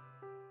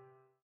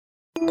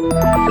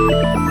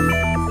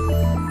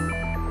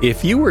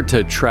 If you were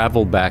to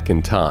travel back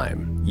in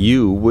time,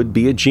 you would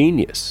be a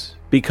genius.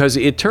 Because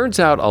it turns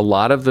out a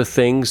lot of the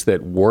things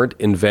that weren't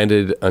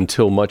invented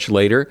until much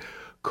later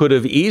could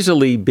have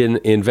easily been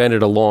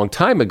invented a long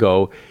time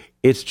ago.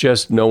 It's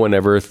just no one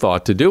ever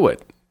thought to do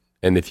it.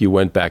 And if you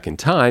went back in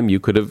time, you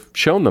could have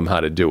shown them how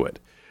to do it.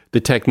 The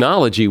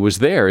technology was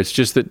there. It's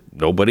just that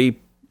nobody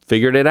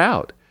figured it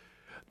out.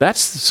 That's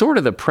sort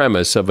of the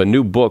premise of a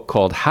new book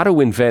called How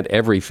to Invent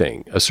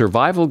Everything, a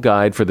survival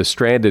guide for the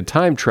stranded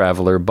time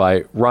traveler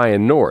by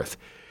Ryan North.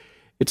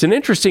 It's an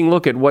interesting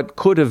look at what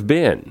could have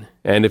been,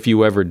 and if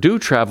you ever do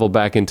travel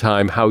back in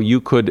time, how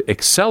you could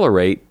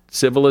accelerate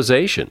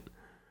civilization.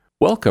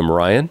 Welcome,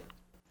 Ryan.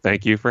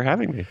 Thank you for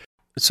having me.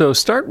 So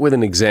start with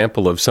an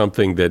example of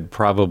something that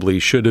probably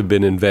should have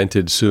been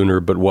invented sooner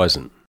but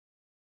wasn't.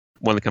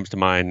 One that comes to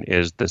mind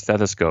is the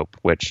stethoscope,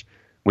 which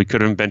we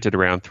could have invented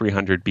around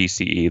 300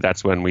 BCE.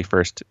 That's when we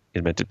first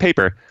invented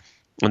paper.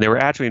 And they were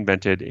actually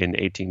invented in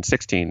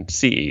 1816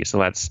 CE. So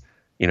that's,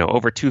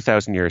 over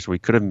 2,000 years. We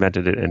could have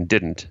invented it and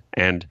didn't.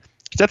 And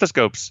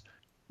stethoscopes,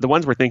 the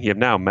ones we're thinking of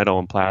now, metal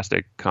and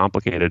plastic,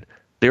 complicated.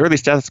 The early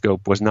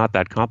stethoscope was not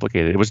that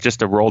complicated. It was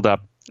just a rolled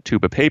up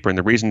tube of paper. And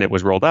the reason it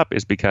was rolled up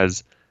is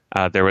because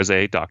there was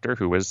a doctor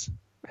who was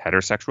a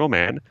heterosexual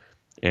man,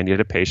 and he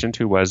had a patient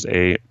who was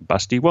a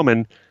busty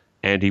woman,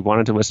 and he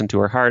wanted to listen to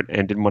her heart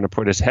and didn't want to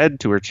put his head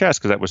to her chest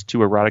because that was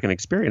too erotic an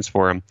experience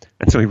for him.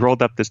 And so he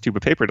rolled up this tube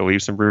of paper to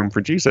leave some room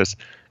for Jesus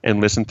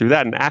and listened through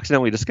that, and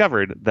accidentally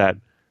discovered that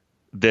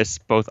this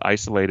both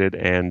isolated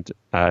and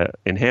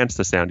enhanced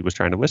the sound he was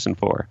trying to listen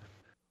for.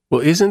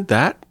 Well, isn't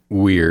that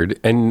weird?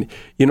 And,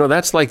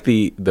 that's like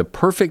the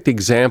perfect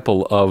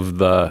example of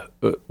the,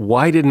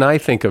 why didn't I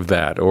think of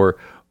that? Or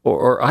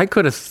I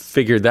could have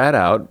figured that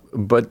out,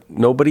 but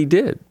nobody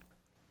did.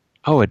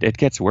 Oh, it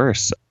gets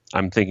worse.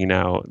 I'm thinking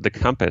now, the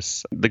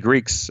compass. The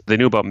Greeks, they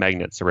knew about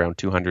magnets around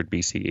 200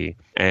 BCE,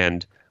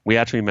 and we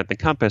actually invented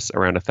the compass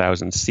around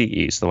 1000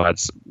 CE. So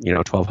that's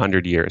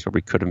 1200 years where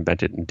we could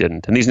invent it and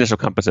didn't. And these initial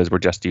compasses were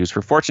just used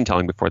for fortune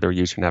telling before they were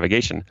used for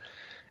navigation.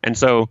 And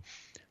so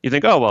you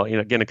think, oh, well,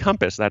 again, a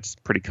compass, that's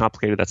pretty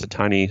complicated. That's a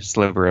tiny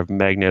sliver of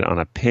magnet on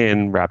a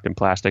pin wrapped in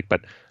plastic.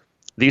 But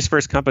these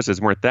first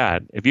compasses weren't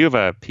that. If you have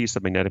a piece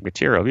of magnetic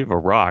material, if you have a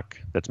rock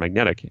that's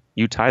magnetic,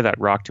 you tie that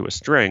rock to a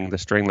string. The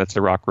string lets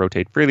the rock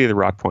rotate freely. The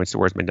rock points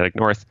towards magnetic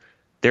north.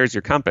 There's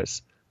your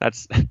compass.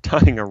 That's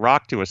tying a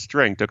rock to a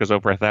string took us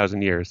over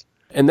 1,000 years.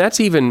 And that's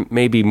even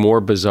maybe more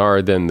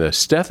bizarre than the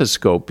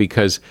stethoscope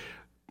because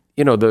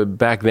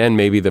back then,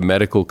 maybe the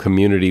medical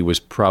community was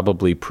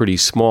probably pretty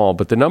small,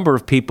 but the number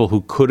of people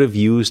who could have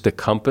used a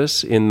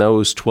compass in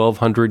those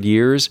 1,200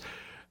 years,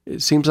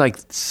 it seems like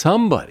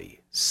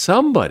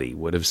somebody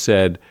would have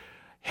said,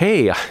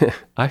 hey,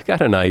 I've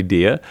got an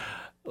idea,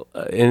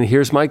 and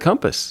here's my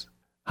compass.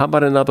 How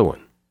about another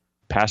one?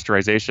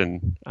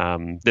 Pasteurization.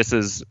 This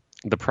is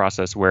the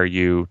process where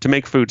to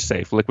make food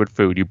safe, liquid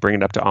food, you bring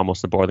it up to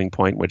almost the boiling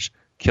point, which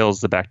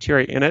kills the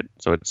bacteria in it,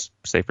 so it's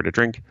safer to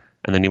drink.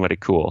 And then you let it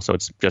cool. So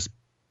it's just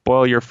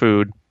boil your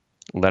food,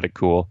 let it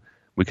cool.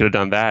 We could have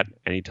done that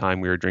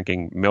anytime we were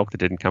drinking milk that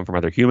didn't come from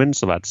other humans.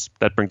 So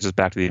that brings us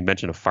back to the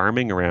invention of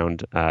farming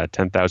around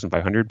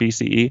 10,500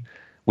 BCE.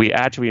 We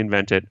actually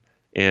invented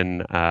in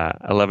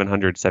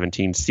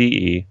 1117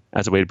 CE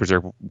as a way to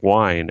preserve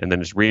wine, and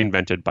then it's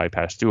reinvented by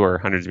Pasteur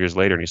hundreds of years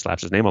later, and he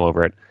slaps his name all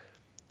over it.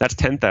 That's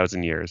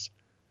 10,000 years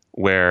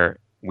where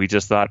we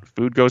just thought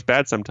food goes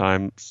bad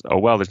sometimes. Oh,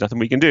 well, there's nothing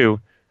we can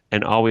do.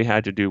 And all we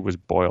had to do was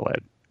boil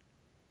it.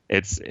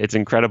 It's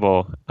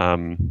incredible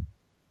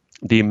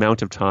the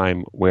amount of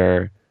time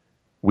where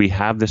we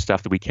have this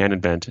stuff that we can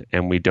invent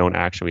and we don't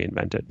actually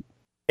invent it.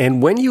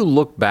 And when you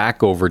look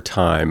back over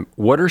time,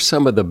 what are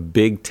some of the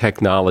big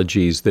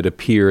technologies that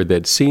appear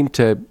that seem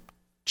to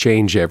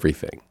change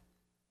everything?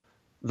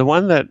 The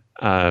one that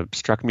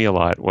struck me a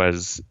lot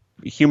was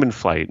human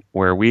flight,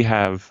 where we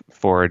have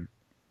for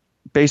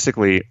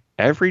basically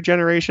every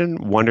generation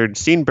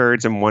seen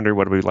birds and wondered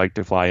what it would be like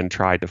to fly and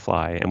tried to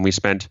fly. And we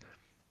spent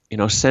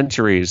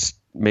centuries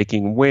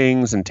making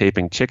wings and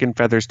taping chicken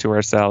feathers to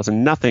ourselves,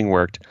 and nothing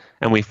worked.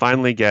 And we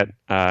finally get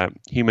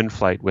human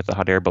flight with the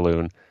hot air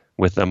balloon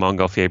with the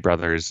Montgolfier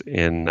brothers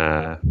in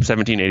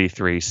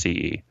 1783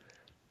 CE.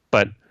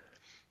 But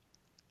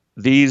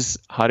these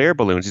hot air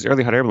balloons, these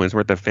early hot air balloons,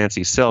 weren't the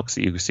fancy silks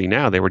that you see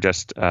now. They were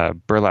just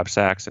burlap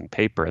sacks and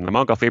paper. And the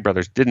Montgolfier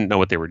brothers didn't know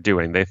what they were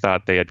doing. They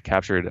thought they had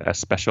captured a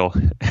special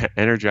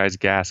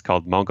energized gas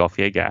called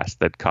Montgolfier gas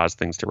that caused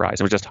things to rise.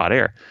 It was just hot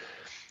air.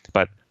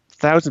 But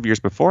thousands of years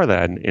before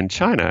that, in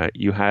China,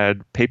 you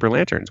had paper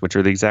lanterns, which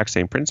are the exact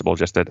same principle,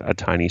 just at a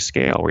tiny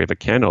scale, where you have a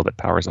candle that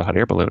powers a hot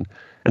air balloon.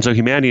 And so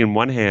humanity, in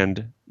one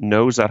hand,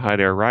 knows that hot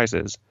air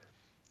rises,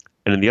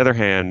 and in the other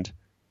hand,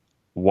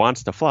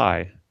 wants to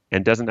fly,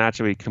 and doesn't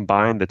actually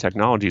combine the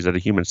technologies at a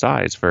human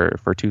size for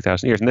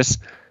 2,000 years. And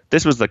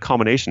this was the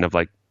culmination of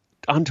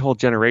untold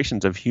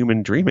generations of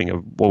human dreaming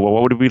of, well,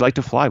 what would we like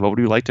to fly? What would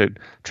we like to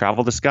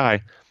travel the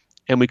sky?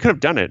 And we could have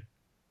done it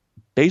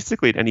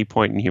basically at any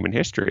point in human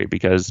history,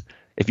 because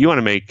if you want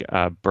to make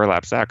a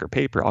burlap sack or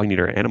paper, all you need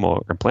are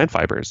animal or plant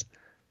fibers.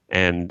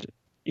 And,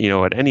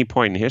 at any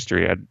point in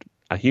history,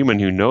 a human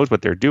who knows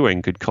what they're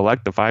doing could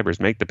collect the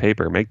fibers, make the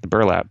paper, make the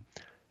burlap,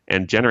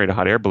 and generate a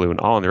hot air balloon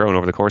all on their own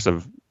over the course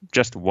of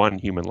just one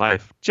human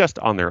life, just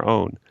on their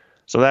own.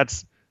 So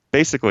that's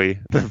basically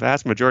the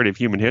vast majority of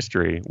human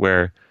history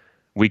where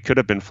we could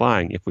have been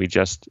flying if we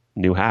just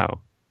knew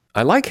how.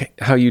 I like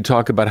how you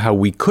talk about how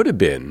we could have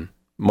been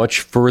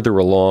much further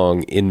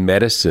along in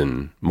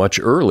medicine much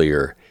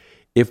earlier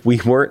if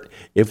we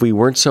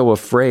weren't so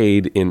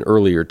afraid in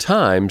earlier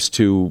times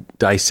to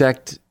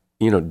dissect,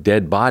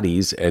 dead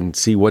bodies and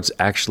see what's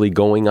actually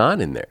going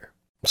on in there.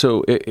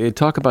 So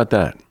talk about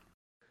that.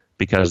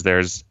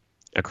 Because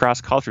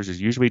across cultures,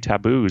 there's usually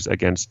taboos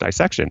against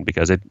dissection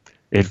because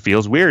it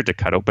feels weird to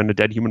cut open a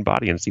dead human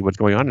body and see what's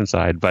going on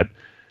inside. But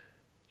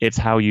it's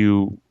how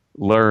you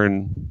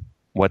learn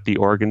what the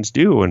organs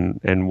do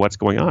and what's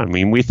going on. I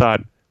mean,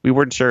 we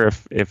weren't sure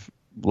if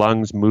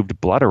lungs moved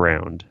blood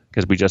around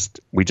because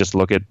we just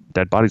look at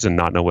dead bodies and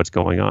not know what's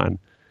going on.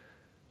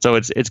 So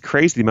it's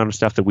crazy the amount of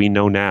stuff that we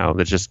know now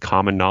that's just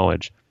common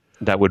knowledge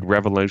that would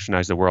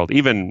revolutionize the world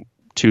even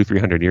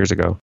 200-300 years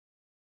ago.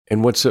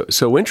 And what's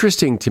so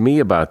interesting to me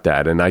about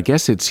that, and I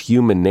guess it's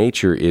human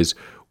nature, is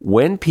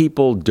when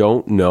people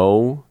don't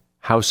know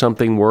how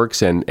something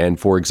works, and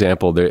for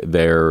example,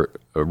 they're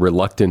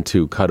reluctant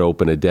to cut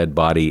open a dead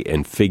body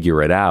and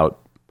figure it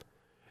out,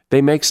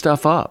 they make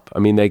stuff up. I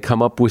mean, they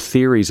come up with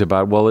theories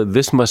about, well,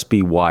 this must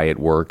be why it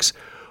works,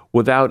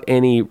 without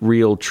any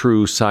real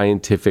true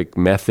scientific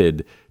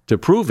method to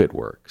prove it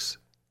works.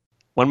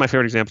 One of my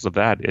favorite examples of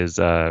that is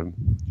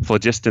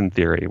phlogiston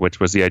theory, which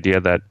was the idea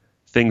that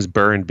things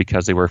burned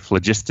because they were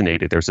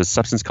phlogistinated. There's a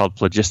substance called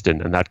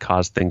phlogiston, and that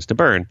caused things to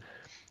burn.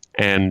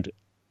 And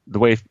the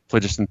way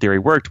phlogiston theory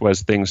worked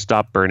was things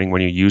stopped burning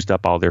when you used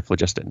up all their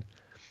phlogiston.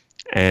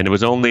 And it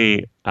was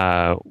only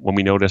when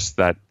we noticed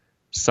that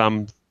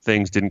some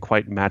things didn't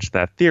quite match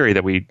that theory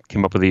that we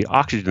came up with the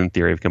oxygen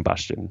theory of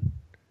combustion,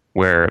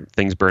 where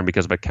things burn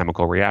because of a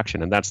chemical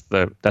reaction. And that's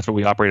what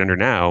we operate under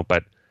now,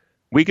 but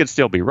we could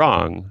still be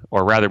wrong,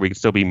 or rather we could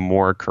still be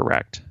more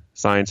correct.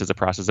 Science is a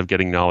process of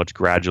getting knowledge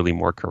gradually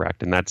more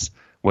correct. And that's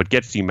what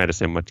gets you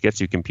medicine, what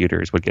gets you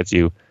computers, what gets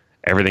you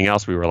everything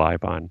else we rely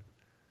upon.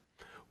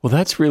 Well,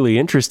 that's really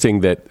interesting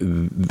that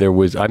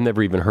I've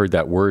never even heard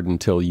that word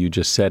until you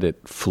just said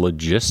it,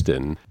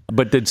 phlogiston.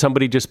 But did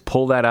somebody just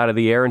pull that out of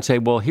the air and say,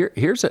 well,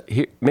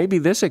 maybe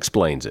this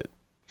explains it?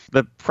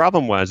 The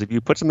problem was if you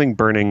put something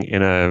burning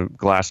in a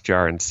glass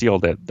jar and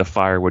sealed it, the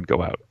fire would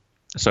go out.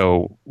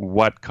 So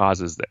what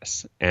causes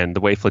this? And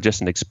the way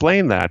phlogiston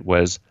explained that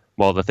was,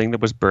 well, the thing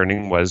that was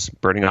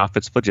burning off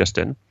its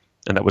phlogiston,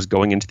 and that was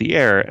going into the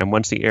air. And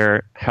once the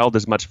air held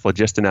as much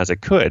phlogiston as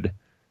it could,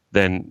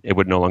 then it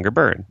would no longer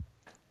burn.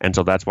 And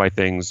so that's why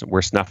things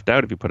were snuffed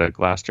out if you put a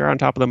glass jar on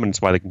top of them, and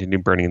it's why they continue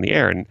burning in the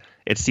air. And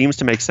it seems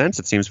to make sense.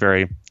 It seems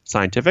very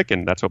scientific,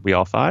 and that's what we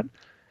all thought.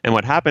 And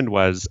what happened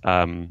was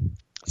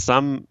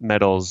some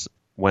metals,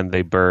 when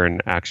they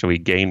burn, actually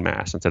gain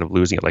mass instead of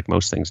losing it like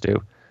most things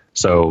do.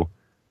 So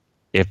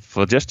if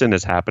phlogiston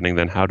is happening,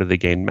 then how do they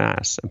gain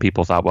mass? And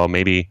people thought, well,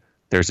 maybe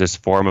there's this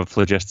form of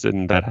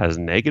phlogiston that has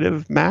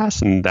negative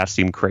mass, and that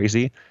seemed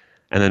crazy.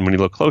 And then when you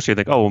look closer, you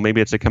think, oh, well,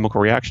 maybe it's a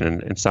chemical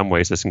reaction. In some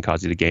ways, this can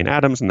cause you to gain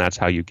atoms, and that's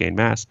how you gain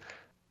mass.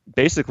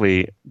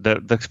 Basically,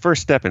 the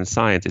first step in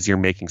science is you're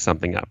making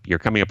something up. You're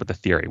coming up with a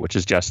theory, which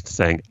is just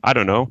saying, I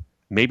don't know,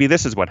 maybe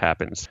this is what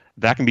happens.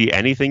 That can be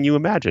anything you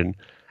imagine.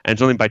 And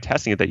it's only by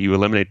testing it that you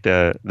eliminate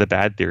the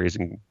bad theories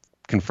and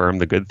confirm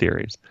the good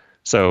theories.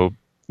 So,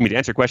 to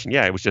answer your question,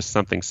 yeah, it was just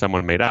something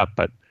someone made up,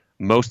 but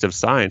most of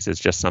science is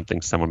just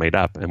something someone made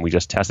up, and we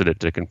just tested it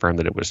to confirm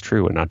that it was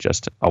true and not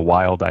just a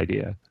wild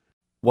idea.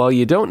 While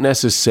you don't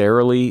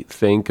necessarily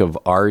think of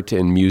art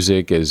and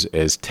music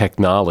as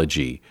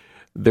technology,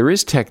 there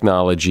is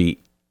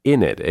technology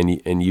in it.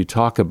 And you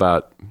talk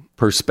about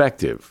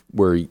perspective,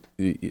 where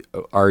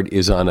art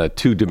is on a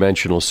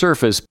two-dimensional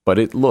surface, but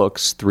it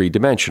looks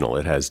three-dimensional.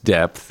 It has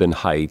depth and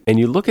height. And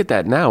you look at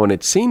that now, and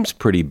it seems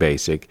pretty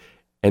basic.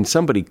 And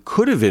somebody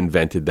could have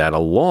invented that a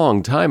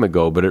long time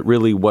ago, but it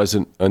really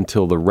wasn't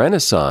until the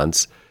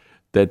Renaissance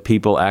that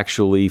people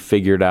actually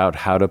figured out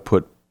how to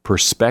put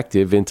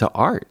perspective into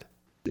art.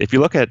 If you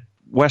look at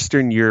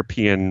Western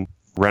European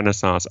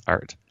Renaissance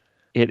art,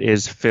 it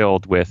is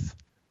filled with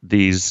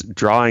these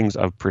drawings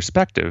of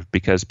perspective,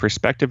 because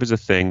perspective is a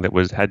thing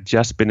that had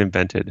just been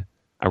invented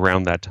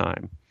around that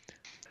time.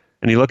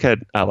 And you look at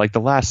like The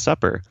Last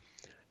Supper,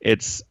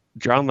 it's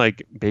drawn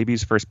like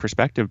baby's first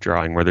perspective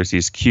drawing, where there's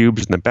these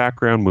cubes in the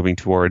background moving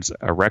towards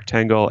a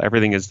rectangle.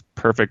 Everything is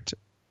perfect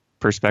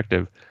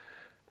perspective.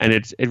 And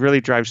it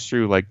really drives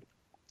through like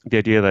the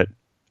idea that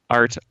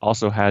art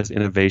also has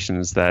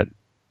innovations that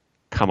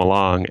come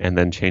along and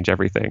then change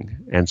everything.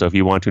 And so if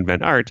you want to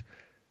invent art,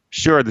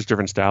 sure, there's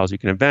different styles you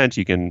can invent.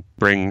 You can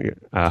bring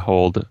a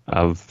hold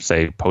of,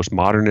 say,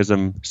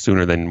 postmodernism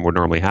sooner than would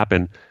normally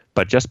happen.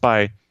 But just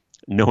by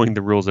knowing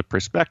the rules of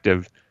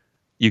perspective,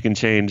 you can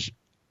change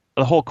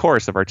the whole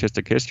course of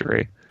artistic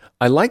history.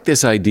 I like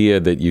this idea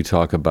that you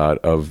talk about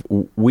of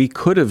we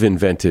could have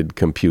invented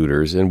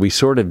computers, and we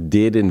sort of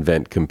did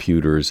invent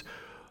computers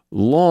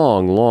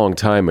long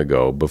time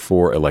ago.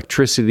 Before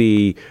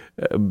electricity,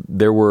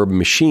 there were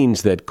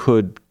machines that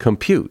could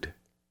compute.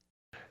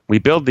 We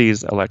build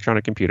these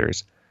electronic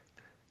computers.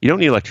 You don't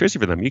need electricity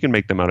for them. You can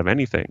make them out of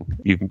anything.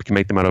 You can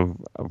make them out of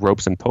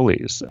ropes and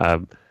pulleys.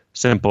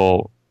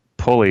 Simple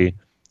pulley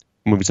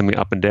moving something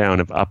up and down.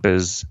 If up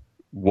is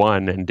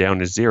 1 and down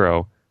is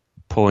 0,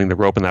 pulling the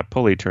rope on that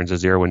pulley turns a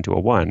 0 into a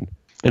 1.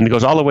 And it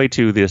goes all the way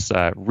to this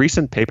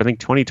recent paper, I think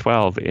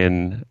 2012,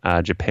 in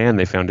Japan.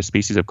 They found a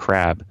species of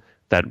crab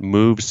that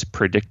moves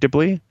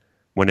predictably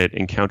when it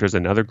encounters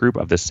another group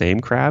of the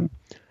same crab.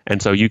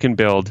 And so you can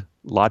build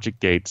logic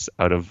gates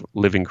out of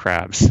living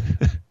crabs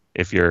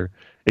if you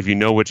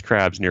know which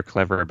crabs and you're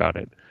clever about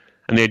it.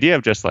 And the idea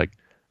of just like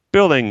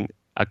building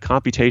a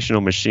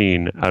computational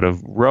machine out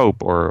of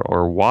rope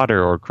or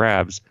water or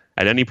crabs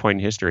at any point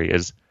in history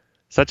is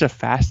such a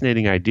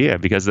fascinating idea,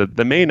 because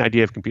the main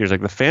idea of computers, like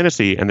the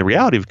fantasy and the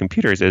reality of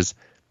computers, is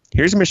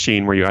here's a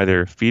machine where you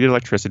either feed it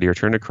electricity or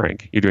turn a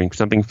crank. You're doing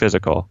something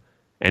physical,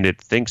 and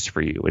it thinks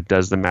for you. It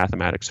does the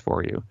mathematics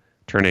for you.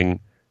 Turning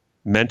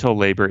mental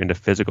labor into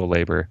physical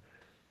labor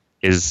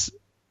is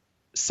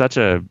such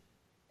a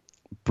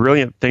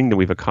brilliant thing that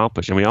we've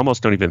accomplished, and we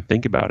almost don't even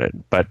think about it.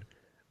 But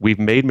we've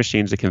made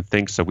machines that can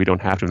think so we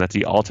don't have to, and that's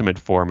the ultimate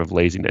form of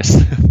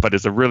laziness, but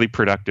it's a really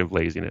productive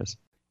laziness.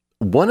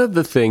 One of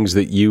the things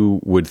that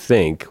you would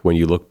think when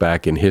you look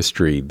back in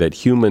history that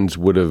humans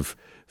would have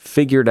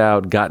figured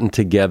out, gotten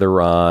together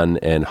on,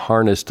 and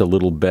harnessed a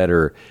little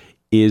better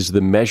is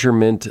the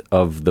measurement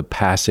of the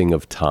passing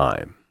of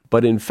time.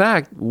 But in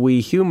fact,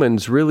 we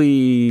humans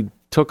really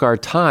took our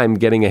time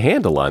getting a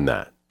handle on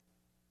that.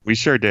 We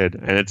sure did.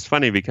 And it's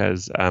funny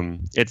because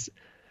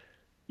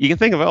you can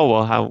think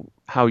of,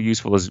 how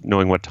useful is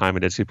knowing what time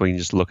it is? People can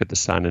just look at the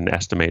sun and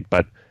estimate.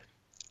 But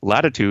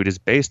latitude is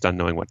based on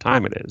knowing what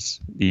time it is.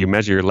 You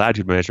measure your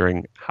latitude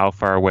measuring how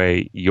far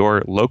away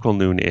your local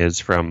noon is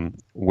from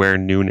where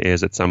noon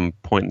is at some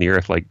point in the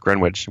Earth, like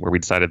Greenwich, where we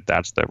decided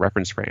that's the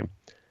reference frame.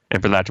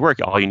 And for that to work,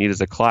 all you need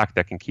is a clock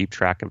that can keep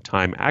track of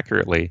time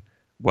accurately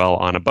while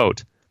on a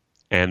boat.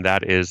 And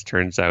that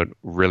turns out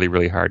really,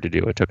 really hard to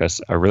do. It took us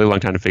a really long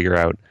time to figure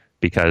out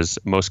because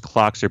most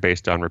clocks are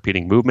based on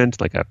repeating movement,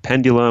 like a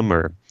pendulum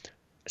or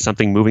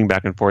something moving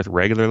back and forth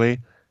regularly.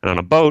 And on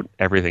a boat,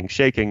 everything's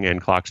shaking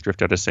and clocks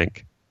drift out of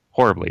sync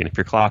horribly. And if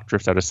your clock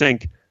drifts out of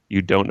sync,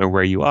 you don't know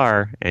where you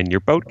are and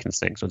your boat can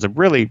sink. So it's a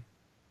really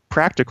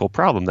practical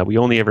problem that we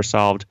only ever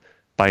solved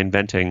by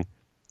inventing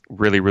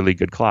really, really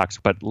good clocks.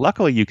 But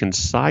luckily, you can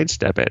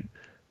sidestep it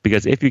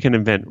because if you can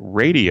invent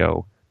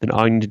radio, then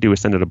all you need to do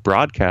is send it a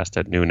broadcast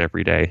at noon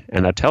every day,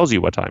 and that tells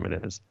you what time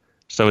it is.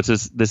 So it's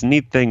this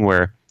neat thing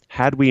where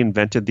had we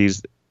invented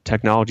these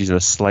technologies in a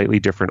slightly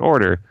different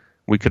order,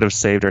 we could have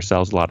saved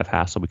ourselves a lot of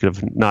hassle. We could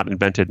have not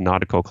invented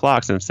nautical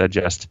clocks and instead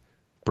just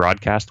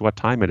broadcast what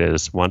time it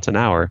is once an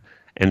hour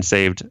and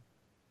saved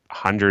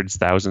hundreds,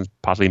 thousands,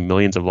 possibly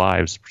millions of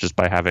lives just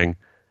by having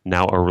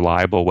now a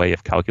reliable way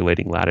of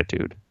calculating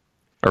latitude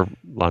or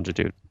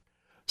longitude.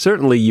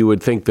 Certainly, you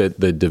would think that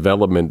the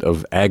development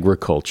of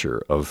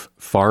agriculture, of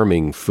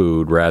farming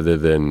food rather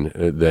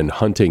than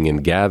hunting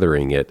and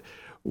gathering it,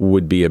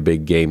 would be a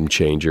big game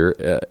changer.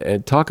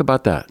 And talk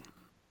about that.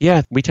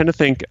 Yeah, we tend to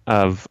think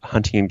of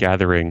hunting and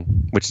gathering,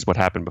 which is what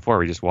happened before.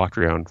 We just walked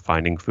around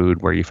finding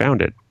food where you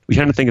found it. We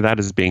tend to think of that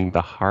as being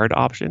the hard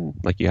option,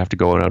 like you have to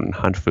go out and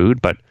hunt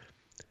food. But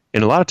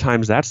in a lot of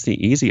times, that's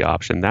the easy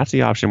option. That's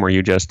the option where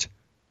you just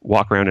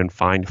walk around and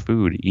find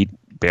food, eat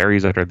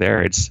berries that are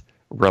there. It's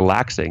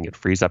relaxing. It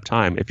frees up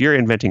time. If you're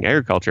inventing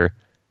agriculture,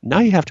 now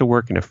you have to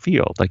work in a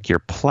field. Like you're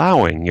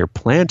plowing, you're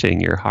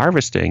planting, you're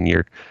harvesting,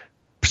 you're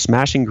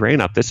smashing grain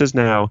up. This is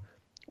now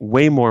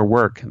way more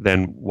work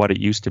than what it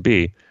used to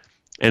be.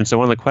 And so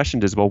one of the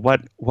questions is, well,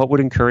 what would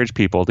encourage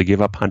people to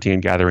give up hunting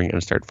and gathering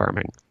and start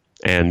farming?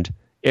 And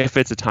if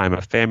it's a time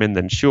of famine,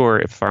 then sure,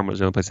 if farm was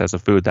the only place that has the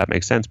food, that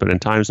makes sense. But in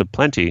times of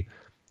plenty,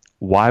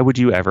 why would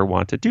you ever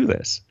want to do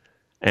this?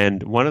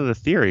 And one of the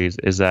theories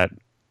is that,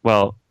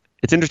 well,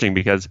 it's interesting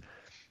because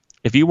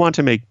if you want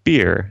to make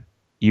beer,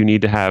 you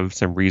need to have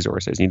some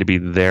resources. You need to be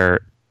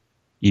there.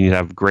 You need to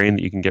have grain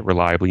that you can get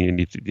reliably. You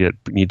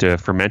need to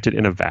ferment it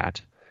in a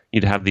vat. You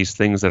need to have these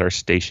things that are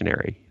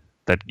stationary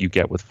that you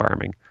get with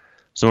farming.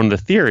 So one of the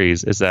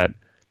theories is that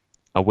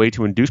a way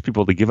to induce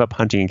people to give up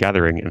hunting and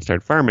gathering and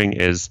start farming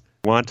is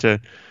want to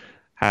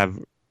have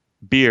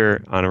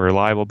beer on a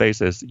reliable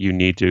basis, you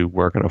need to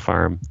work on a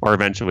farm or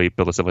eventually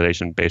build a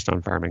civilization based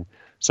on farming.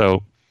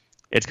 So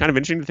it's kind of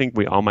interesting to think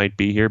we all might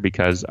be here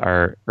because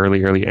our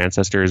early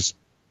ancestors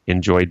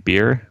enjoyed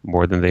beer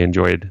more than they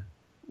enjoyed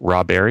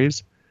raw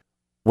berries.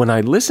 When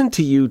I listen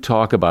to you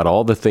talk about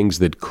all the things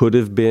that could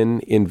have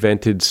been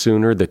invented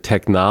sooner, the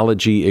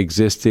technology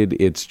existed,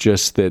 it's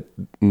just that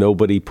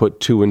nobody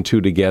put two and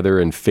two together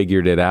and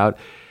figured it out.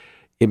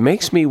 It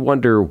makes me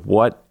wonder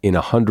what in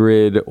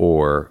 100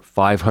 or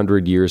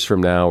 500 years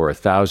from now or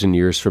 1,000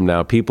 years from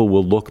now, people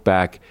will look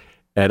back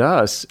at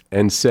us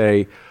and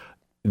say,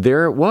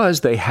 there it was,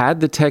 they had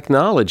the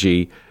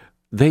technology,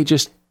 they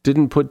just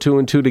didn't put two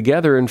and two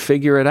together and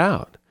figure it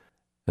out.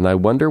 And I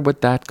wonder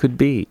what that could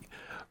be.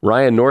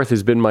 Ryan North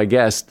has been my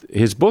guest.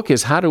 His book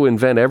is How to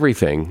Invent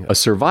Everything, a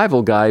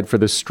survival guide for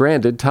the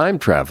stranded time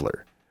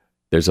traveler.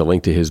 There's a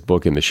link to his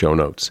book in the show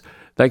notes.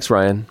 Thanks,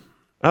 Ryan.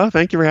 Oh,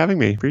 thank you for having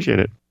me. Appreciate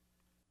it.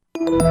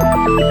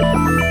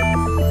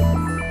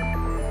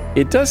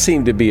 It does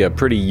seem to be a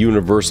pretty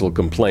universal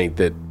complaint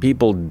that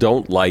people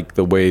don't like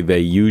the way they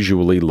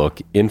usually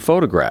look in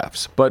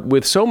photographs. But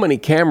with so many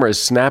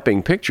cameras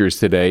snapping pictures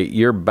today,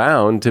 you're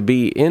bound to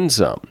be in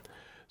some.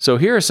 So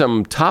here are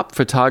some top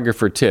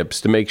photographer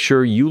tips to make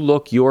sure you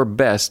look your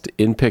best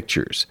in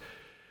pictures.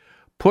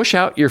 Push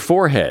out your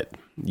forehead.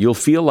 You'll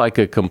feel like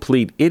a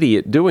complete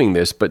idiot doing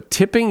this, but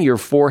tipping your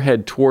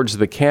forehead towards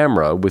the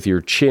camera with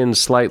your chin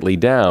slightly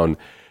down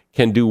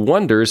can do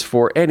wonders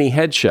for any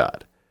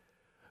headshot.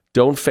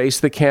 Don't face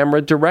the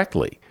camera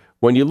directly.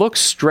 When you look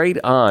straight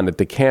on at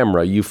the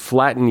camera, you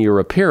flatten your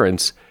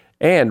appearance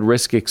and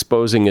risk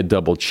exposing a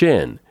double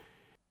chin.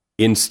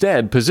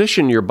 Instead,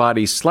 position your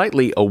body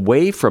slightly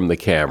away from the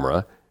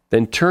camera,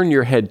 then turn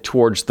your head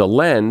towards the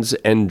lens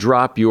and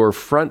drop your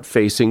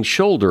front-facing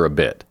shoulder a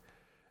bit.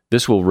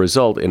 This will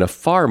result in a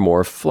far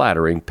more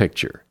flattering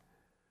picture.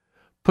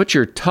 Put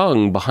your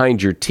tongue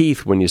behind your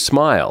teeth when you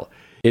smile.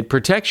 It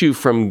protects you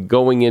from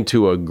going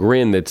into a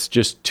grin that's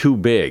just too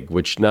big,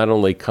 which not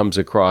only comes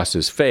across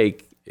as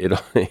fake, it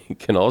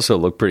can also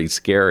look pretty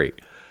scary.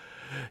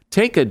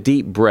 Take a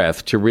deep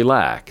breath to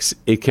relax.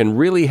 It can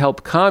really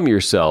help calm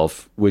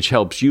yourself, which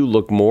helps you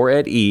look more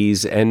at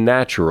ease and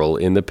natural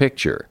in the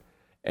picture.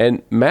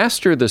 and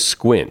master the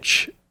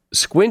squinch.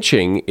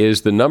 Squinching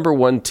is the number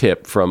one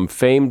tip from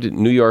famed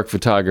New York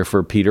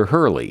photographer Peter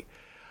Hurley.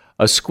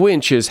 A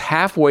squinch is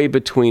halfway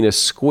between a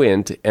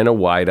squint and a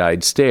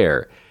wide-eyed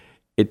stare.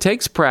 It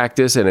takes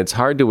practice and it's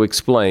hard to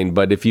explain,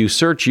 but if you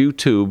search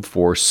YouTube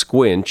for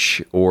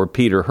squinch or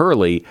Peter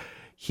Hurley,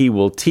 he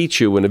will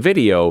teach you in a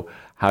video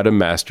how to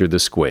master the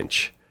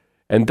squinch.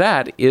 And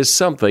that is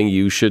something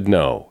you should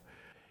know.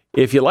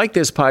 If you like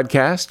this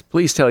podcast,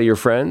 please tell your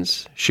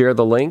friends, share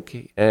the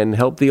link, and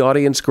help the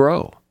audience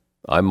grow.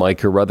 I'm Mike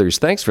Carruthers.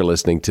 Thanks for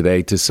listening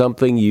today to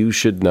Something You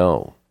Should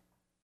Know.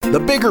 The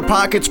Bigger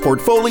Pockets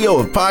portfolio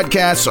of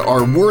podcasts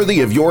are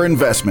worthy of your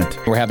investment.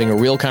 We're having a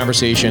real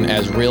conversation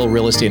as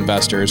real estate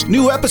investors.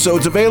 New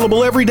episodes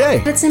available every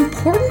day. It's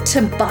important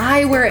to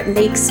buy where it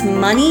makes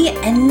money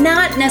and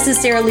not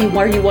necessarily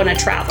where you want to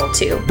travel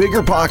to.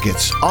 Bigger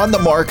Pockets, On the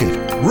Market,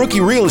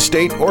 Rookie Real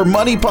Estate, or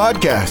Money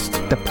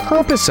Podcast. The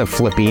purpose of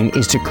flipping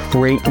is to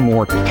create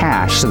more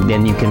cash so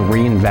then you can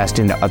reinvest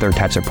into other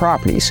types of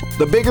properties.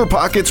 The Bigger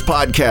Pockets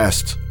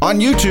Podcast on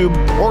YouTube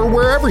or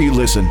wherever you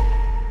listen.